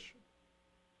signature dish?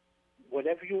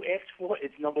 Whatever you ask for,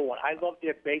 it's number one. I love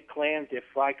their baked clams, their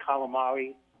fried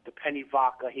calamari, the penny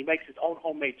vodka. He makes his own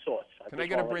homemade sauce. Can I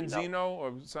get a branzino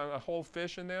or a whole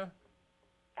fish in there?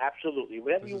 Absolutely.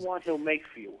 Whatever you want, he'll make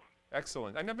for you.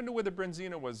 Excellent. I never knew where the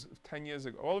branzino was 10 years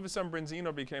ago. All of a sudden,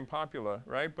 branzino became popular,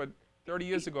 right? But 30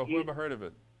 years ago, who ever heard of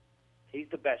it? He's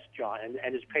the best, John,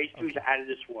 and his pastries are out of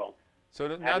this world.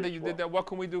 So now that you did that, what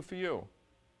can we do for you?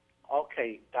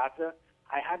 Okay, doctor,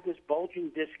 I have this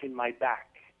bulging disc in my back,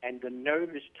 and the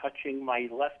nerve is touching my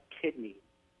left kidney,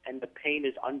 and the pain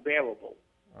is unbearable.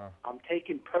 I'm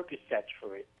taking Percocets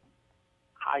for it.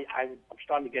 I'm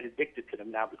starting to get addicted to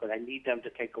them now because I need them to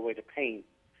take away the pain.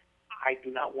 I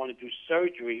do not want to do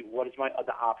surgery. What is my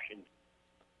other option?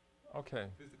 Okay.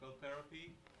 Physical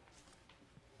therapy?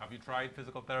 Have you tried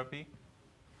physical therapy?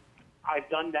 I've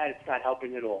done that. It's not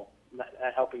helping at all. Not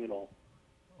helping at all.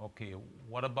 Okay.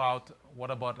 What about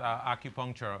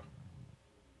acupuncture?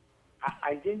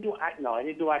 I didn't do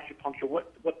acupuncture.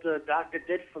 What the doctor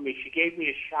did for me, she gave me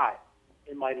a shot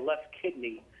in my left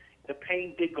kidney. The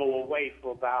pain did go away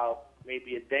for about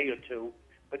maybe a day or two,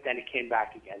 but then it came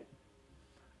back again.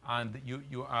 And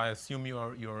I assume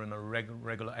you're in a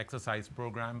regular exercise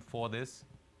program for this?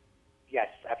 Yes,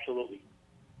 absolutely.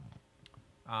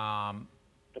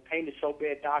 The pain is so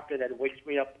bad, doctor, that it wakes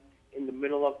me up in the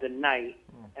middle of the night,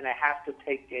 and I have to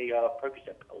take a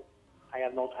Percocet pill. I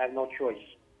have no choice.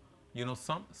 You know,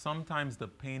 sometimes the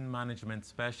pain management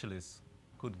specialist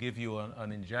could give you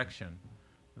an injection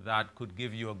that could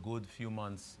give you a good few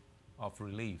months of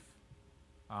relief.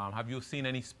 Have you seen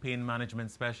any pain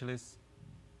management specialists?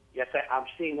 Yes, I'm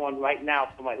seeing one right now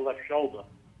for my left shoulder.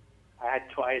 I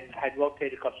had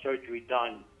rotator cuff surgery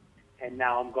done, and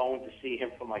now I'm going to see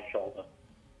him for my shoulder.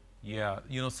 Yeah,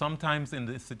 you know, sometimes in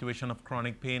the situation of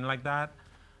chronic pain like that,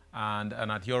 and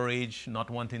at your age, not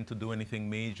wanting to do anything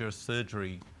major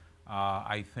surgery,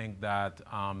 I think that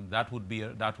that would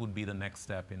be the next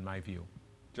step in my view.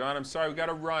 John, I'm sorry, we got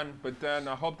to run, but then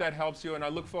I hope that helps you, and I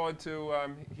look forward to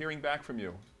hearing back from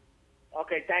you.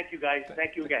 Okay, thank you, guys.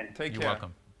 Thank you again. Take care. You're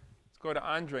welcome. Let's go to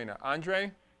Andre now.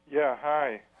 Andre? Yeah,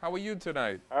 hi. How are you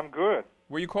tonight? I'm good.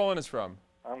 Where are you calling us from?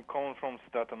 I'm calling from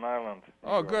Staten Island.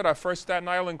 Oh, good. Our first Staten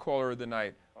Island caller of the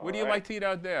night. What do you right. like to eat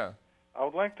out there? I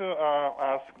would like to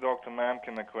ask Dr.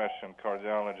 Mankin a question,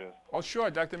 cardiologist. Oh, sure.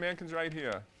 Dr. Mankin's right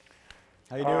here.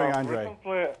 How you doing, Andre?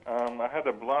 Recently, I had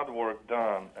a blood work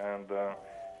done, and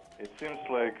it seems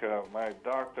like my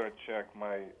doctor checked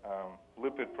my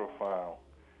lipid profile,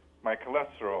 my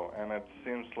cholesterol, and it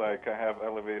seems like I have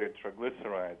elevated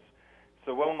triglycerides. It's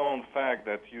a well-known fact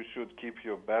that you should keep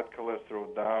your bad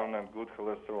cholesterol down and good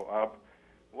cholesterol up.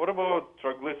 What about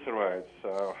triglycerides?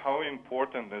 How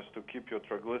important is to keep your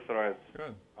triglycerides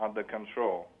under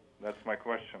control? That's my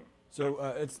question.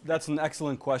 So that's an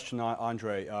excellent question,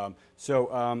 Andre.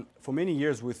 For many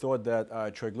years we thought that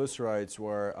triglycerides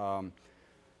were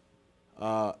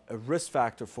a risk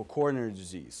factor for coronary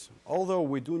disease. Although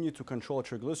we do need to control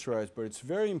triglycerides, but it's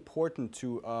very important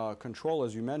to control,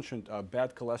 as you mentioned,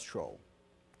 bad cholesterol.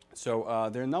 So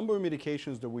there are a number of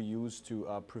medications that we use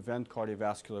to prevent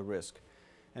cardiovascular risk.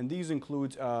 And these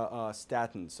include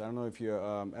statins. I don't know if you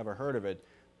ever heard of it,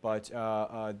 but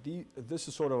this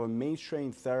is sort of a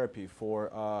mainstream therapy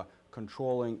for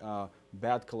controlling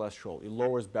bad cholesterol. It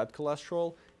lowers bad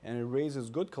cholesterol and it raises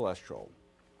good cholesterol.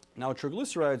 Now,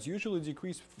 triglycerides usually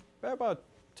decrease by about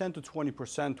 10 to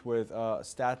 20% with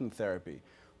statin therapy,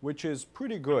 which is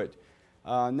pretty good.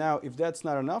 Now, if that's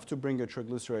not enough to bring your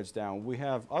triglycerides down, we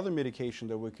have other medication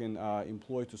that we can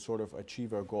employ to sort of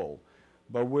achieve our goal.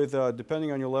 But with,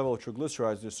 depending on your level of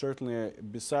triglycerides, there's certainly,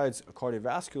 besides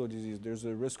cardiovascular disease, there's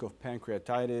a risk of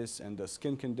pancreatitis and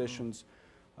skin conditions.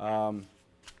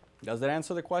 Does that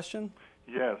answer the question?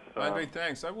 Yes. Andre,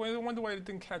 thanks. I wonder why it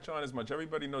didn't catch on as much.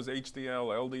 Everybody knows HDL,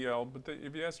 LDL, but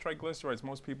if you ask triglycerides,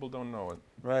 most people don't know it.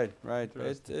 Right, right.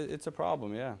 It's a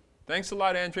problem, yeah. Thanks a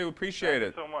lot, Andre. We appreciate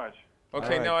it. Thank you so much.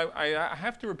 Okay, right. now I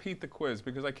have to repeat the quiz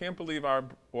because I can't believe our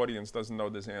audience doesn't know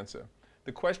this answer.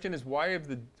 The question is, why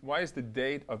is the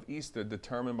date of Easter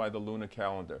determined by the lunar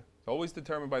calendar? It's always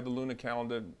determined by the lunar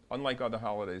calendar, unlike other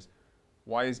holidays.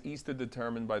 Why is Easter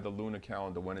determined by the lunar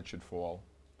calendar when it should fall?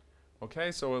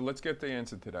 Okay, so let's get the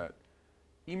answer to that.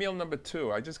 Email number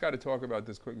 2, I just got to talk about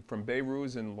this quick, from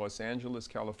Beirut in Los Angeles,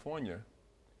 California.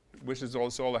 Wishes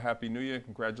us all a Happy New Year.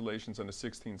 Congratulations on the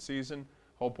 16th season.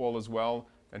 Hope all is well.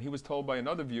 And he was told by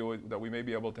another viewer that we may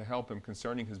be able to help him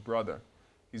concerning his brother.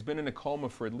 He's been in a coma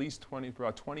for at least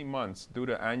about 20 months due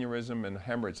to aneurysm and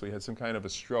hemorrhage, so he had some kind of a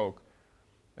stroke.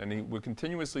 And we're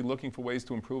continuously looking for ways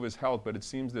to improve his health, but it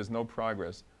seems there's no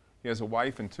progress. He has a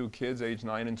wife and 2 kids, aged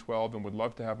 9 and 12, and would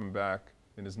love to have him back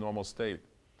in his normal state,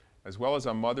 as well as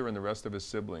our mother and the rest of his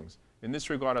siblings. In this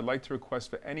regard, I'd like to request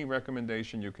for any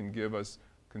recommendation you can give us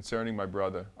concerning my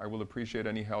brother. I will appreciate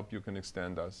any help you can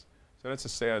extend us. So that's a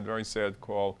sad, very sad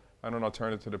call. I don't know, I'll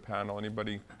turn it to the panel.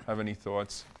 Anybody have any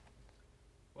thoughts?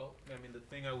 Well, I mean, the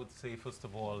thing I would say, first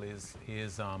of all, is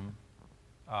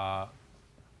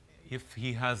if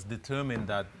he has determined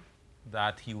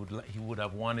that he would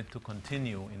have wanted to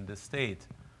continue in this state,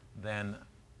 then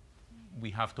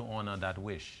we have to honor that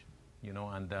wish, you know.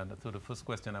 And so the first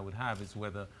question I would have is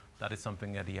whether that is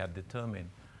something that he had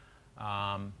determined.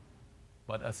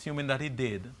 But assuming that he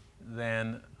did,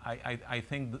 then I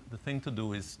think the thing to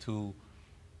do is to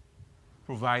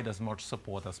provide as much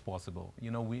support as possible. You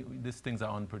know, these things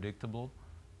are unpredictable.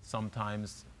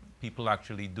 Sometimes people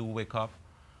actually do wake up,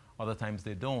 other times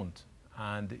they don't.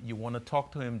 And you want to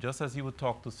talk to him just as you would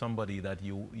talk to somebody that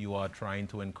you are trying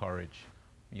to encourage.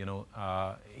 You know,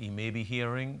 he may be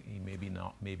hearing, he may be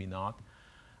not, maybe not.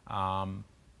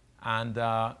 And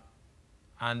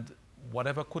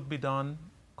whatever could be done,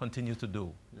 continue to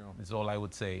do, is all I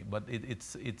would say. But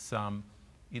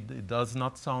it does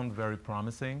not sound very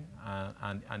promising,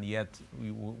 and yet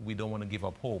we don't want to give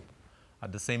up hope.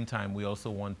 At the same time, we also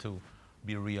want to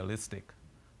be realistic.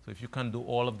 So if you can do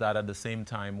all of that at the same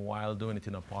time while doing it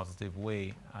in a positive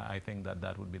way, I think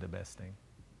that would be the best thing.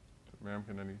 Ma'am,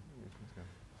 can any?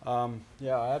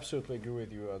 Yeah, I absolutely agree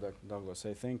with you, Dr. Douglas.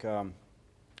 I think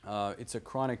it's a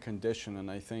chronic condition,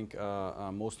 and I think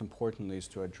most importantly is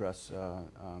to address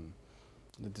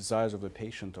the desires of the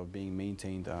patient of being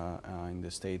maintained in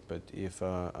this state. But if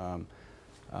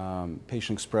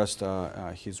patient expressed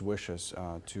his wishes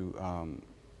to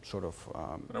sort of...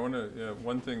 But I want to,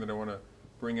 one thing that I want to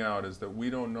bring out is that we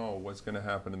don't know what's going to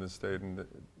happen in this state, and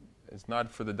it's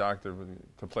not for the doctor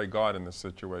to play God in this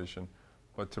situation,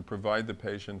 but to provide the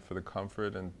patient for the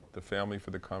comfort and the family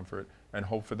for the comfort and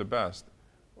hope for the best.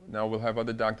 Now we'll have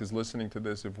other doctors listening to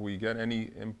this. If we get any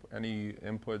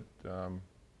input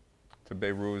to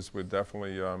Beirut, we'll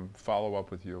definitely follow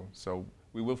up with you. So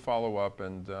we will follow up,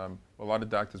 and a lot of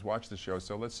doctors watch the show,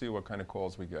 so let's see what kind of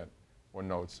calls we get or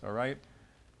notes, all right?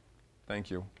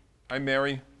 Thank you. Hi,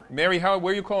 Mary. Mary, where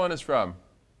are you calling us from?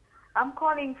 I'm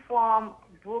calling from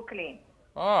Brooklyn.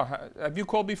 Oh, have you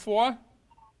called before?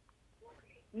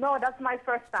 No, that's my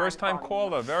first time. First time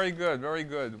caller. Very good, very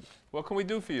good. What can we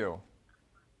do for you?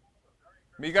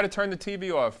 You got to turn the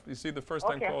TV off. You see, the first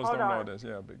time callers don't know this.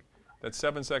 Yeah, that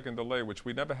 7-second delay, which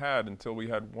we never had until we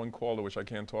had one caller, which I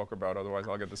can't talk about. Otherwise,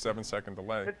 I'll get the 7-second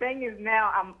delay. The thing is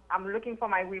now I'm looking for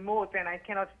my remote and I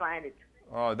cannot find it.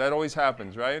 Oh, that always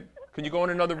happens, right? Can you go in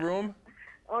another room?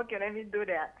 Okay, let me do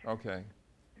that. Okay.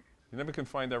 You never can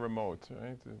find that remote,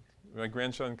 right? My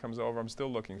grandson comes over. I'm still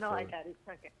looking for it. No, I got it.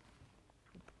 Okay.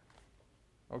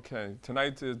 Okay.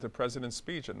 Tonight is the president's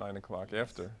speech at 9 o'clock.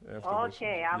 After.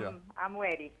 Okay, I'm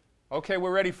ready. Okay,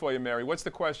 we're ready for you, Mary. What's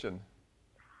the question?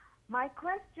 My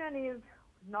question is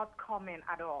not common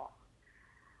at all.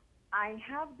 I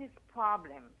have this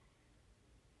problem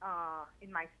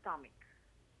in my stomach.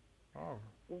 Oh.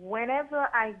 Whenever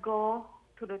I go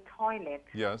to the toilet,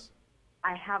 yes,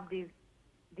 I have this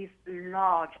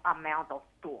large amount of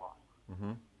stool.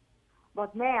 Mm-hmm.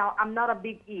 But now I'm not a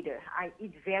big eater. I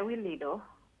eat very little,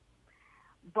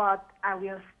 but I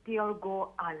will still go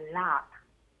a lot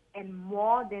and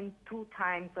more than 2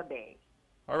 times a day.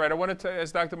 All right, I want to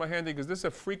ask Dr. Mohanty, because this is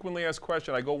a frequently asked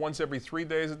question. I go once every 3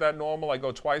 days, is that normal? I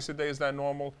go twice a day, is that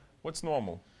normal? What's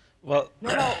normal? Well,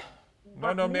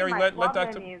 no, Mary, let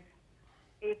Dr. Is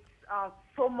it's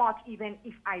so much even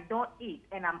if I don't eat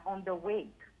and I'm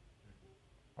underweight.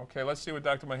 Okay, let's see what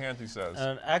Dr. Mohanty says.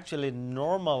 Actually,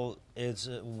 normal is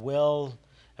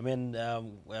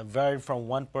varied from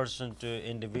one person to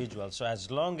individual. So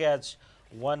as long as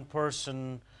one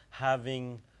person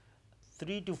having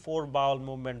 3 to 4 bowel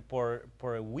movement per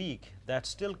a week, that's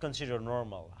still considered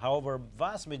normal. However,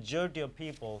 vast majority of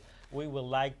people, we would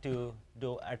like to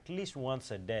do at least once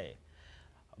a day.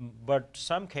 But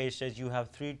some cases, you have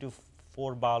 3 to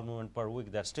 4 bowel movement per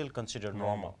week, that's still considered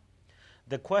normal.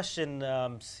 The question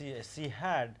she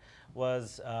had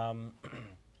was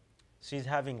she's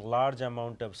having large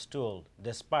amount of stool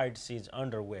despite she's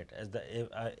underweight.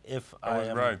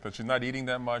 Right, but she's not eating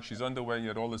that much. She's underweight,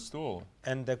 yet all the stool.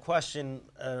 And the question,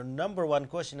 number one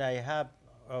question I have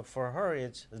for her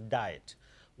is diet.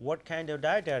 What kind of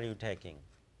diet are you taking?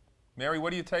 Mary,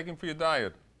 what are you taking for your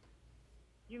diet?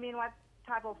 You mean what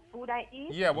type of food I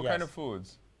eat? Yeah, what kind of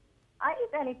foods? I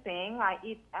eat anything. I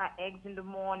eat eggs in the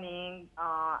morning.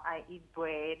 I eat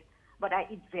bread, but I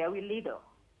eat very little.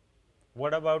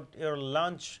 What about your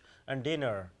lunch and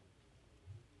dinner?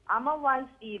 I'm a rice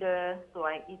eater, so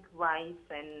I eat rice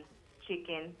and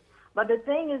chicken. But the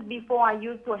thing is, before I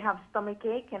used to have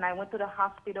stomachache, and I went to the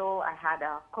hospital. I had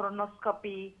a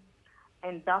colonoscopy,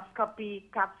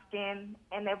 endoscopy, CAT scan,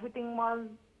 and everything was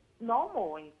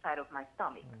normal inside of my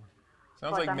stomach.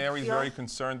 Sounds like Mary's very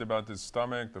concerned about the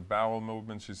stomach, the bowel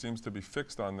movement. She seems to be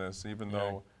fixed on this, even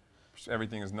though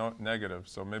everything is negative.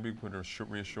 So maybe we could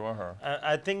reassure her.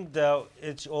 I think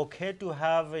it's okay to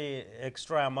have an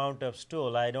extra amount of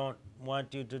stool. I don't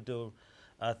want you to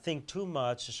think too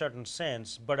much, a certain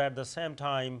sense. But at the same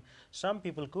time, some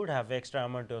people could have extra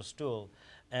amount of stool.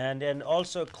 And then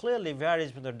also clearly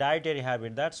varies with the dietary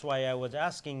habit. That's why I was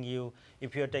asking you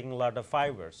if you're taking a lot of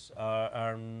fibers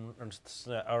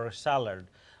or salad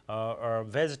or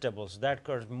vegetables. That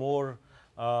causes more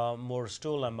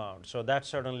stool amount. So that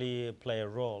certainly play a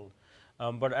role.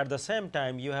 But at the same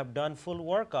time, you have done full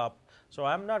workup. So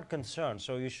I'm not concerned.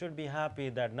 So you should be happy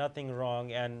that nothing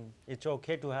wrong, and it's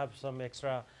okay to have some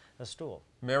extra stool.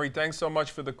 Mary, thanks so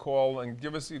much for the call, and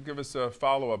give us a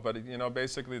follow-up. But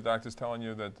basically, the doctor's telling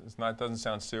you that doesn't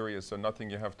sound serious, so nothing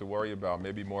you have to worry about.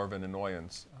 Maybe more of an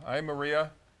annoyance. Hi,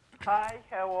 Maria. Hi,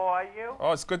 how are you?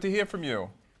 Oh, it's good to hear from you.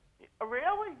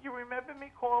 Really? You remember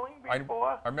me calling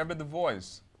before? I remember the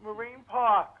voice. Marine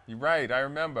Park. You're right, I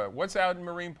remember. What's out in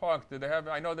Marine Park? Did they have,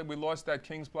 I know that we lost that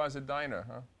Kings Plaza Diner,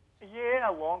 huh?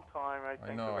 Yeah, a long time, I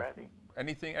think, know. already.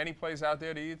 Anything, any place out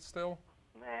there to eat still?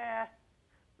 Nah,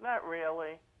 not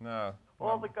really. No.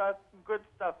 All the good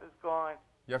stuff is gone.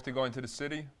 You have to go into the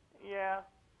city? Yeah,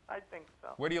 I think so.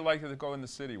 Where do you like to go in the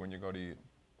city when you go to eat?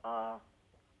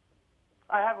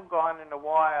 I haven't gone in a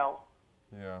while.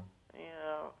 Yeah. You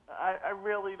know, I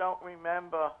really don't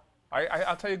remember.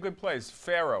 I'll tell you a good place,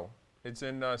 Faro. It's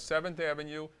in 7th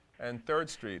Avenue and 3rd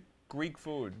Street. Greek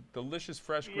food, delicious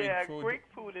fresh Greek food. Yeah, Greek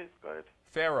food is good.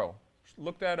 Faro.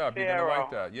 Look that up. Faro. You're going to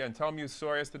like that. Yeah, and tell him you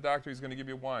saw, ask the doctor, he's going to give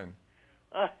you wine.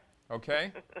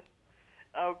 Okay?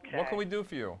 Okay. What can we do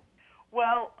for you?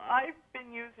 Well, I've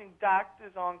been using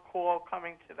doctors on call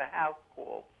coming to the house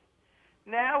calls.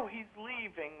 Now he's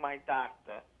leaving, my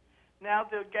doctor. Now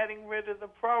they're getting rid of the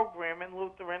program in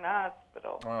Lutheran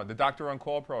Hospital. Oh, the doctor on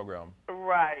call program.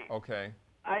 Right. Okay.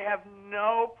 I have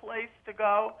no place to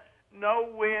go,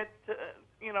 nowhere to,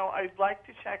 you know, I'd like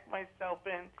to check myself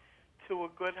in to a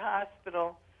good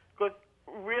hospital because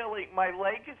really my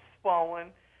leg is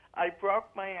swollen. I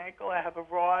broke my ankle. I have a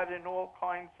rod and all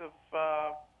kinds of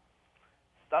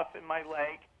stuff in my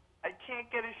leg. I can't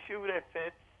get a shoe that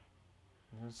fits.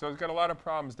 So he's got a lot of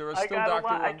problems. There are still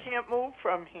I can't move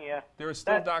from here. There are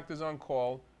still doctors on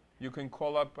call. You can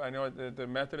call up. I know the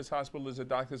Methodist Hospital is a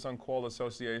Doctors on Call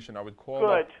Association. I would call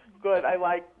up. Good. I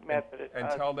like Methodist. And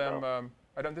tell them.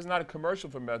 This is not a commercial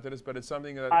for Methodist, but it's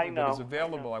something that is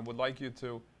available. I would like you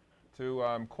to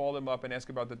call them up and ask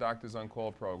about the Doctors on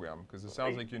Call program because it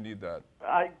sounds like you need that.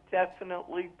 I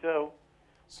definitely do.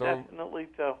 Definitely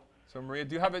do. So Maria,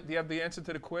 do you have the answer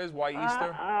to the quiz? Why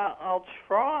Easter? I'll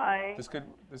try. This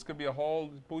could be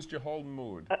boost your whole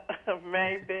mood.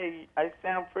 Maybe. I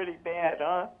sound pretty bad,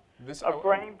 huh? A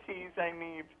brain tease I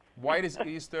need. Why is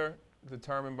Easter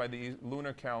determined by the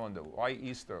lunar calendar? Why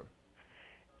Easter?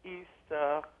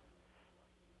 Easter.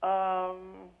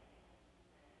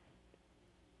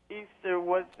 Easter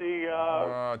was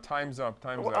the. Time's up.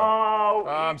 Time's up. Oh,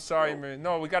 I'm sorry, Maria.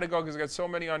 No, we got to go because we got so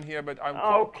many on here. But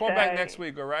call back next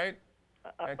week, all right?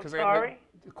 Sorry.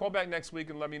 Call back next week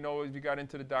and let me know if you got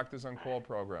into the Doctors on Call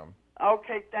program.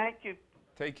 Okay, thank you.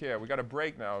 Take care. We got a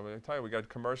break now. I tell you, we got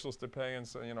commercials to pay, and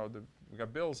so we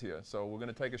got bills here. So we're going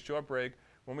to take a short break.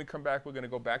 When we come back, we're going to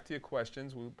go back to your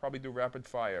questions. We'll probably do rapid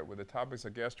fire where the topics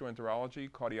are gastroenterology,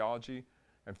 cardiology,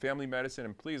 and family medicine.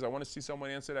 And please, I want to see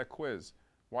someone answer that quiz.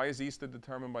 Why is Easter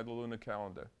determined by the lunar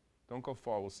calendar? Don't go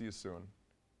far. We'll see you soon.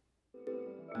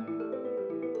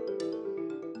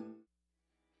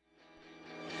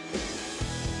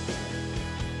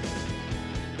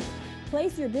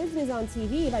 Place your business on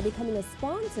TV by becoming a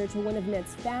sponsor to one of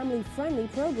Net's family-friendly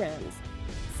programs.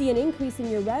 See an increase in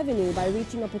your revenue by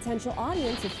reaching a potential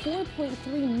audience of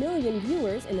 4.3 million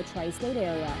viewers in the tri-state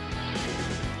area.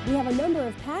 We have a number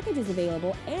of packages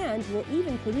available and we'll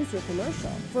even produce your commercial.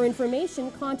 For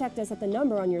information, contact us at the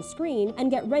number on your screen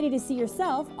and get ready to see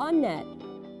yourself on Net.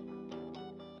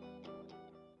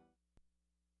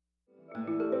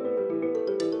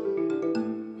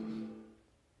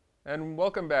 And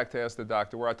welcome back to Ask the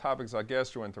Doctor, where our topics are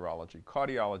gastroenterology,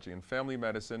 cardiology, and family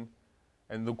medicine.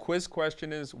 And the quiz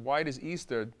question is, why is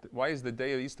the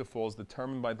day of Easter falls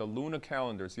determined by the lunar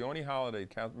calendar? It's the only holiday,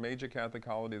 major Catholic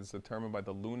holiday, that's determined by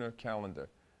the lunar calendar.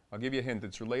 I'll give you a hint.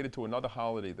 It's related to another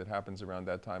holiday that happens around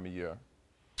that time of year.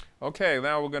 Okay,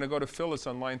 now we're going to go to Phyllis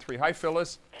on line 3. Hi,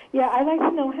 Phyllis. Yeah, I'd like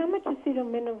to know how much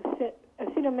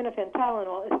acetaminophen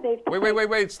Tylenol is safe to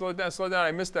Wait. Slow down.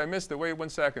 I missed it. Wait 1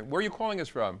 second. Where are you calling us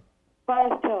from?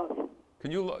 Forest Hills.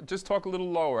 Can you just talk a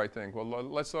little lower, I think? Well,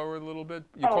 let's lower it a little bit.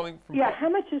 You're calling from... Yeah, how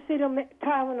much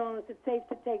Tylenol is it safe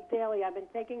to take daily? I've been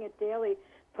taking it daily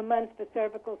for months for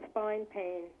cervical spine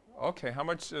pain. Okay, how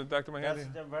much, Dr.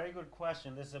 Mahandi? That's a very good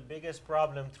question. This is the biggest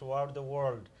problem throughout the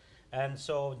world. And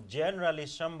so generally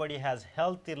somebody has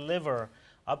healthy liver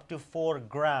up to 4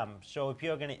 grams. So if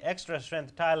you're getting extra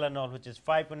strength Tylenol, which is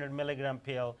 500 milligram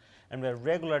pill, and a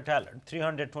regular Tylenol,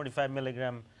 325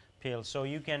 milligram pill, so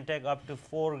you can take up to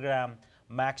 4 gram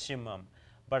maximum.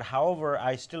 But however,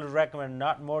 I still recommend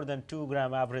not more than 2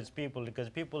 gram average people because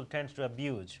people tend to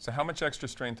abuse. So how much extra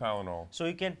strength Tylenol? So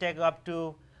you can take up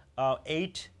to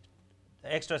 8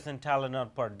 extra strength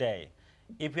Tylenol per day.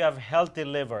 If you have healthy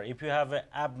liver, if you have an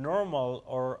abnormal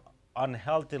or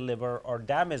unhealthy liver or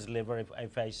damaged liver,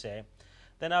 if I say,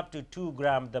 then up to 2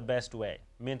 gram the best way,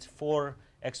 means 4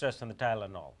 extra strength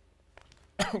Tylenol.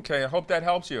 Okay, I hope that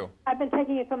helps you. I've been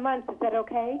taking it for months. Is that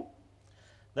okay?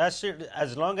 That's it.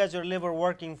 As long as your liver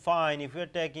working fine, if you're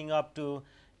taking up to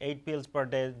 8 pills per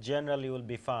day generally will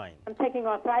be fine. I'm taking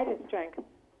arthritis strength.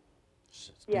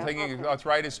 You're taking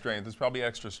arthritis strength. It's probably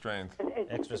extra strength.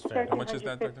 Extra strength. How much is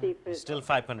that, Doctor? Still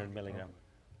 500 milligram.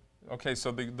 Okay,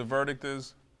 so the verdict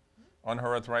is on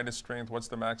her arthritis strength, what's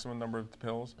the maximum number of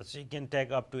pills? She can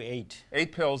take up to 8.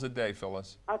 8 pills a day,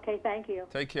 Phyllis. Okay, thank you.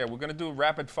 Take care. We're going to do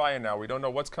rapid fire now. We don't know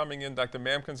what's coming in. Dr.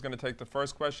 Mamkin's going to take the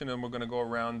first question, and we're going to go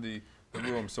around the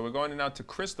room. So we're going now to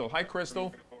Crystal. Hi,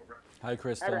 Crystal. Hi,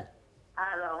 Crystal.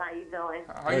 Hello, how you doing?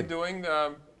 How are you doing?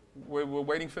 We're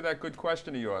waiting for that good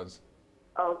question of yours.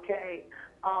 Okay.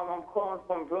 I'm calling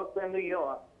from Brooklyn, New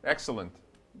York. Excellent.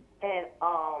 And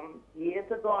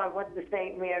years ago, I went to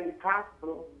St. Mary's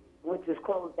Hospital, which is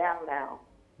closed down now.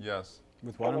 Yes.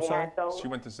 With what, I'm And they sorry? had those- She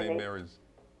went to St. Mary's.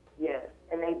 Yes,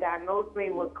 and they diagnosed me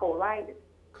with colitis.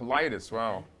 Colitis,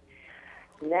 wow.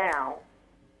 Now,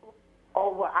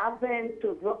 I've been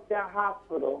to Brookdale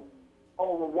Hospital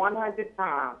over 100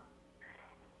 times.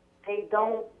 They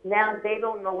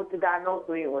don't know what to diagnose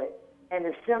me with. And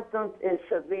the symptoms is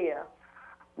severe,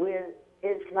 where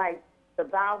it's like the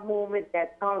bowel movement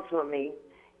that comes from me,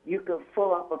 you can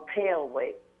fill up a pail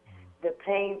with. The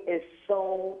pain is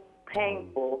so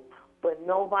painful, but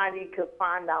nobody could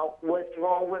find out what's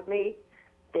wrong with me.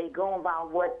 They go by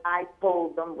what I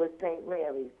told them with St.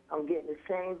 Mary's. I'm getting the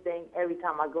same thing every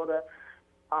time I go to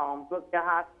Brookdale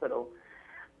Hospital.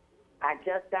 I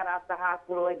just got out the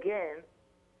hospital again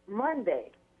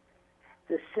Monday.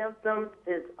 The symptoms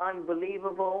is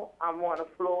unbelievable. I'm on the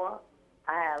floor.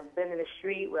 I have been in the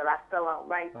street where I fell out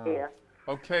right there.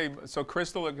 Okay, so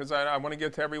Crystal, because I want to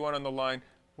get to everyone on the line,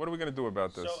 what are we going to do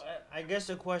about this? So I guess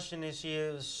the question is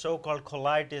here, so-called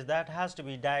colitis, that has to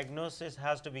be diagnosis,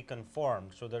 has to be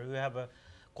confirmed. So that you have a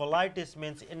colitis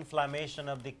means inflammation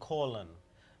of the colon.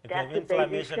 If That's you have what they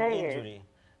be inflammation saying. injury.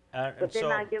 But they're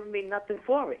not giving me nothing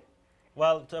for it.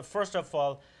 Well, first of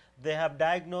all, they have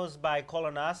diagnosed by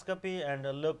colonoscopy and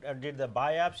looked did the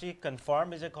biopsy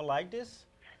confirm is a colitis?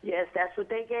 Yes, that's what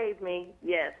they gave me.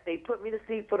 Yes, they put me to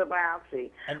sleep for the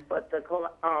biopsy, but the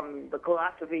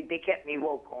coloscopy they kept me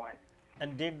woke on.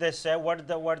 And did they say what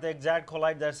the exact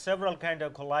colitis? There are several kinds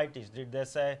of colitis. Did they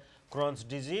say Crohn's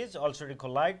disease, ulcerative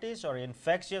colitis, or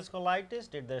infectious colitis?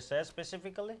 Did they say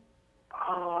specifically?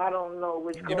 Oh, I don't know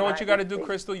which. You know what you got to do,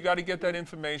 Crystal? You got to get that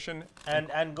information.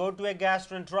 And go to a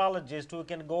gastroenterologist who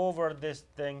can go over this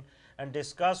thing and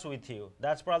discuss with you.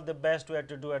 That's probably the best way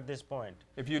to do at this point.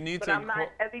 If you need But to, I'm not.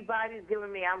 Everybody's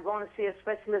giving me. I'm going to see a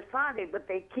specialist Friday, but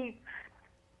they keep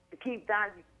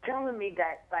telling me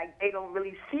that like they don't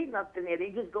really see nothing there.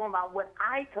 They just going by what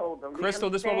I told them. Crystal,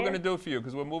 this is what we're going to do for you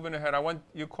because we're moving ahead. I want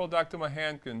you to call Dr.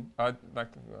 Mahankin.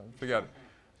 Forget it.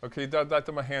 Okay,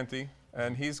 Dr. Mahanti.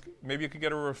 And maybe you could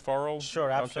get a referral. Sure,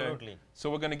 absolutely. Okay. So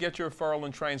we're going to get your referral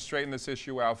and try and straighten this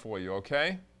issue out for you,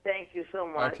 okay? Thank you so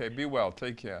much. Okay, be well.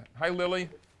 Take care. Hi, Lily.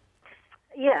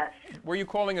 Yes. Where are you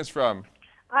calling us from?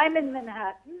 I'm in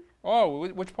Manhattan, Oh,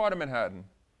 which part of Manhattan?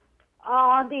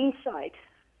 on the east side,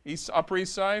 Upper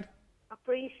East Side?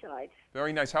 Upper East Side.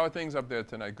 Very nice. How are things up there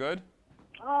tonight? Good?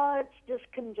 Oh, it's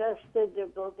just congested. They're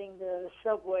building the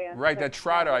subway. On Right, that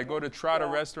Trotter. I go to Trotter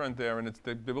Yeah. restaurant there, and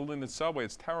they're building the subway.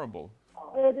 It's terrible.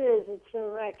 It is. It's a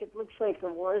wreck. It looks like a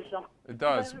war zone. It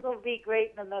does. But it'll be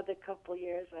great in another couple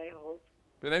years, I hope.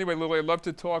 But anyway, Lily, I'd love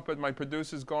to talk, but my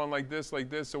producer's going like this,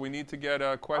 so we need to get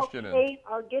a question in. Okay,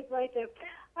 I'll get right there.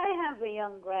 I have a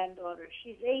young granddaughter.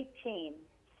 She's 18.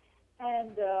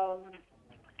 And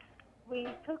we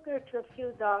took her to a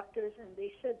few doctors, and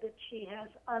they said that she has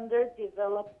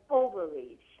underdeveloped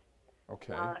ovaries.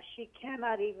 Okay. She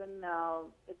cannot even,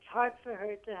 it's hard for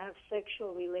her to have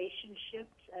sexual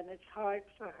relationships, and it's hard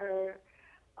for her,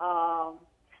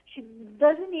 she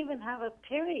doesn't even have a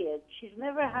period. She's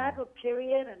never had a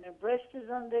period, and her breast is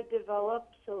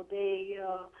underdeveloped, so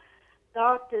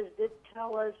doctors did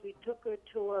tell us. We took her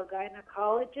to a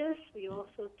gynecologist. We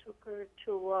also took her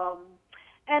to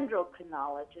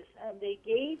endocrinologist, and they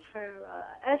gave her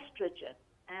estrogen,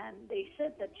 and they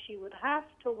said that she would have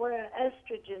to wear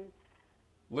estrogen.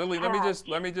 Lily, let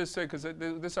me just say, because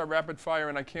this is our rapid fire,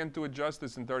 and I can't do it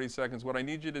justice in 30 seconds. What I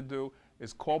need you to do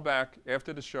is call back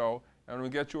after the show, and we'll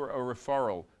get you a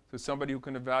referral to somebody who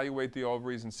can evaluate the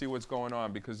ovaries and see what's going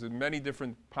on, because there are many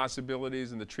different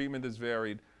possibilities, and the treatment is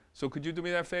varied. So could you do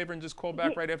me that favor and just call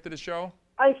back right after the show?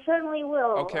 I certainly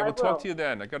will. Okay, we'll talk to you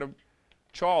then.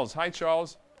 Charles. Hi,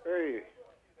 Charles. Hey.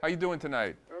 How you doing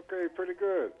tonight? Okay, pretty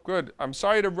good. Good. I'm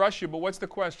sorry to rush you, but what's the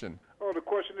question? Oh, the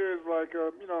question is like,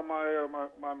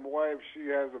 my wife, she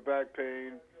has a back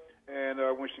pain, and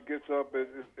when she gets up,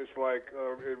 it's like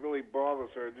it really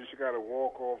bothers her. Then she got to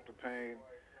walk off the pain,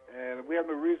 and we have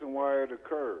no reason why it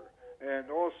occurred.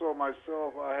 And also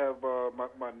myself, I have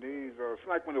my knees. It's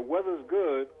like when the weather's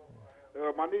good,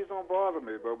 my knees don't bother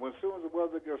me. But as soon as the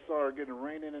weather gets started getting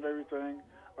raining and everything,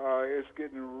 it's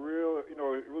getting real. You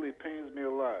know, it really pains me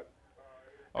a lot.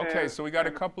 Okay, so we got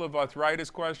a couple of arthritis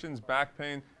questions, back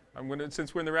pain.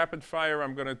 Since we're in the rapid fire,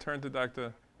 I'm gonna turn to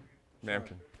Dr.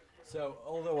 Mampkin. So,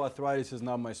 although arthritis is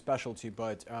not my specialty,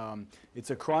 but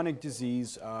it's a chronic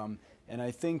disease, and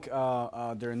I think there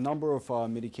are a number of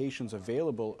medications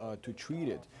available to treat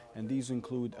it, and these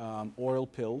include oral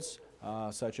pills,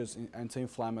 such as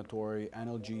anti-inflammatory,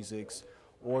 analgesics,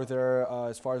 or there,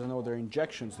 as far as I know, there are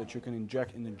injections that you can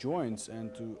inject in the joints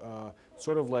and to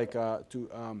sort of like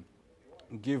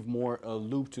give more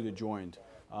loop to the joint,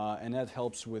 and that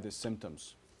helps with the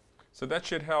symptoms. So that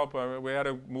should help. We had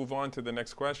to move on to the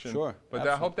next question. Sure. But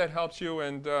I hope that helps you.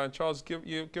 And Charles,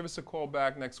 give us a call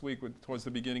back next week towards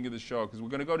the beginning of the show, because we're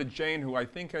going to go to Jane, who I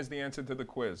think has the answer to the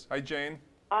quiz. Hi, Jane.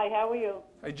 Hi, how are you?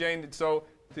 Hi, Jane. So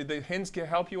did the hints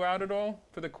help you out at all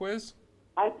for the quiz?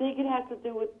 I think it has to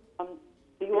do with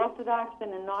the Orthodox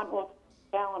and the non-Orthodox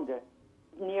calendar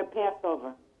near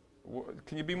Passover.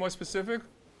 Can you be more specific?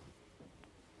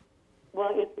 Well,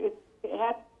 it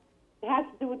has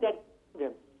to do with that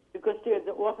calendar, because there's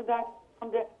the Orthodox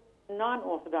calendar and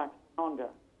non-Orthodox calendar.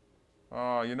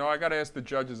 Oh, you know, I got to ask the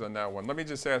judges on that one. Let me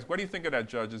just ask, what do you think of that,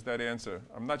 judges, that answer?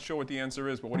 I'm not sure what the answer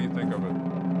is, but what do you think of it?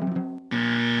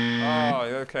 Oh,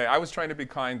 okay. I was trying to be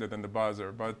kinder than the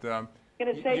buzzer, but... I'm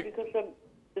going to say because of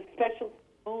the special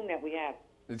moon that we have.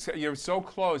 You're so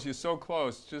close. You're so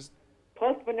close. Just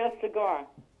close but no cigar.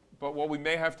 But what we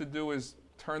may have to do is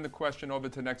turn the question over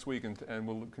to next week, and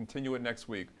we'll continue it next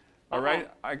week. All right?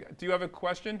 Do you have a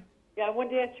question? Yeah, I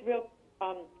wanted to ask you real...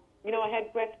 you know, I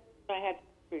had breast... I had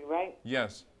surgery, right?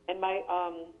 Yes. And my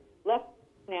left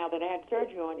now that I had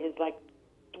surgery on is like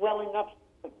swelling up.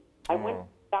 I went to the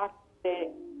doctor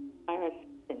today. I had...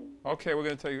 Okay, we're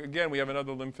going to tell you again. We have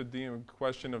another lymphedema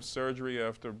question of surgery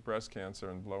after breast cancer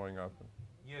and blowing up.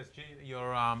 Yes,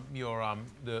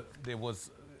 there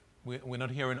was. We're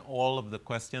not hearing all of the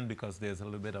question because there's a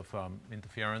little bit of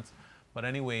interference. But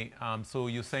anyway, so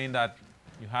you're saying that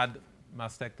you had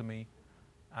mastectomy,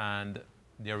 and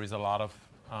there is a lot of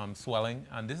swelling,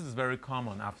 and this is very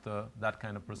common after that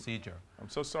kind of procedure. I'm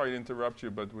so sorry to interrupt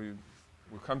you, but we've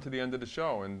come to the end of the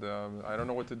show, and I don't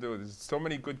know what to do. There's so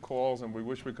many good calls, and we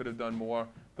wish we could have done more.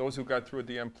 Those who got through at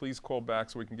the end, please call back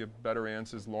so we can give better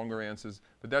answers, longer answers.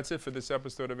 But that's it for this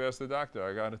episode of Ask the Doctor.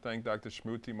 I got to thank Dr.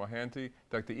 Shmuti Mohanty,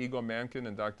 Dr. Igor Mankin,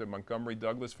 and Dr. Montgomery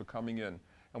Douglas for coming in,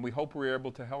 and we hope we're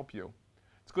able to help you.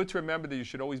 It's good to remember that you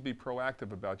should always be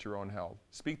proactive about your own health.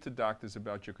 Speak to doctors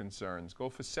about your concerns. Go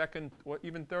for second or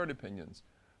even third opinions.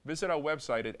 Visit our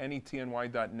website at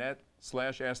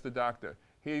netny.net/askthedoctor.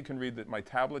 Here you can read my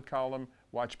tablet column,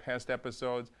 watch past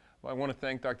episodes. I want to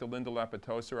thank Dr. Linda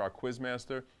Lapatosa, our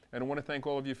quizmaster, and I want to thank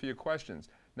all of you for your questions.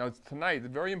 Now tonight,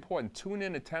 very important, tune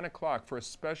in at 10 o'clock for a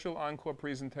special encore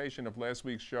presentation of last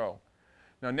week's show.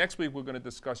 Now next week we're going to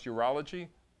discuss urology,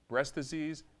 breast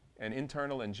disease, and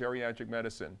internal and geriatric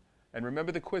medicine. And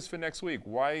remember the quiz for next week.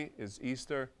 Why is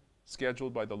Easter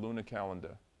scheduled by the lunar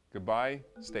calendar? Goodbye,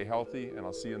 stay healthy, and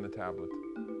I'll see you in the tablet.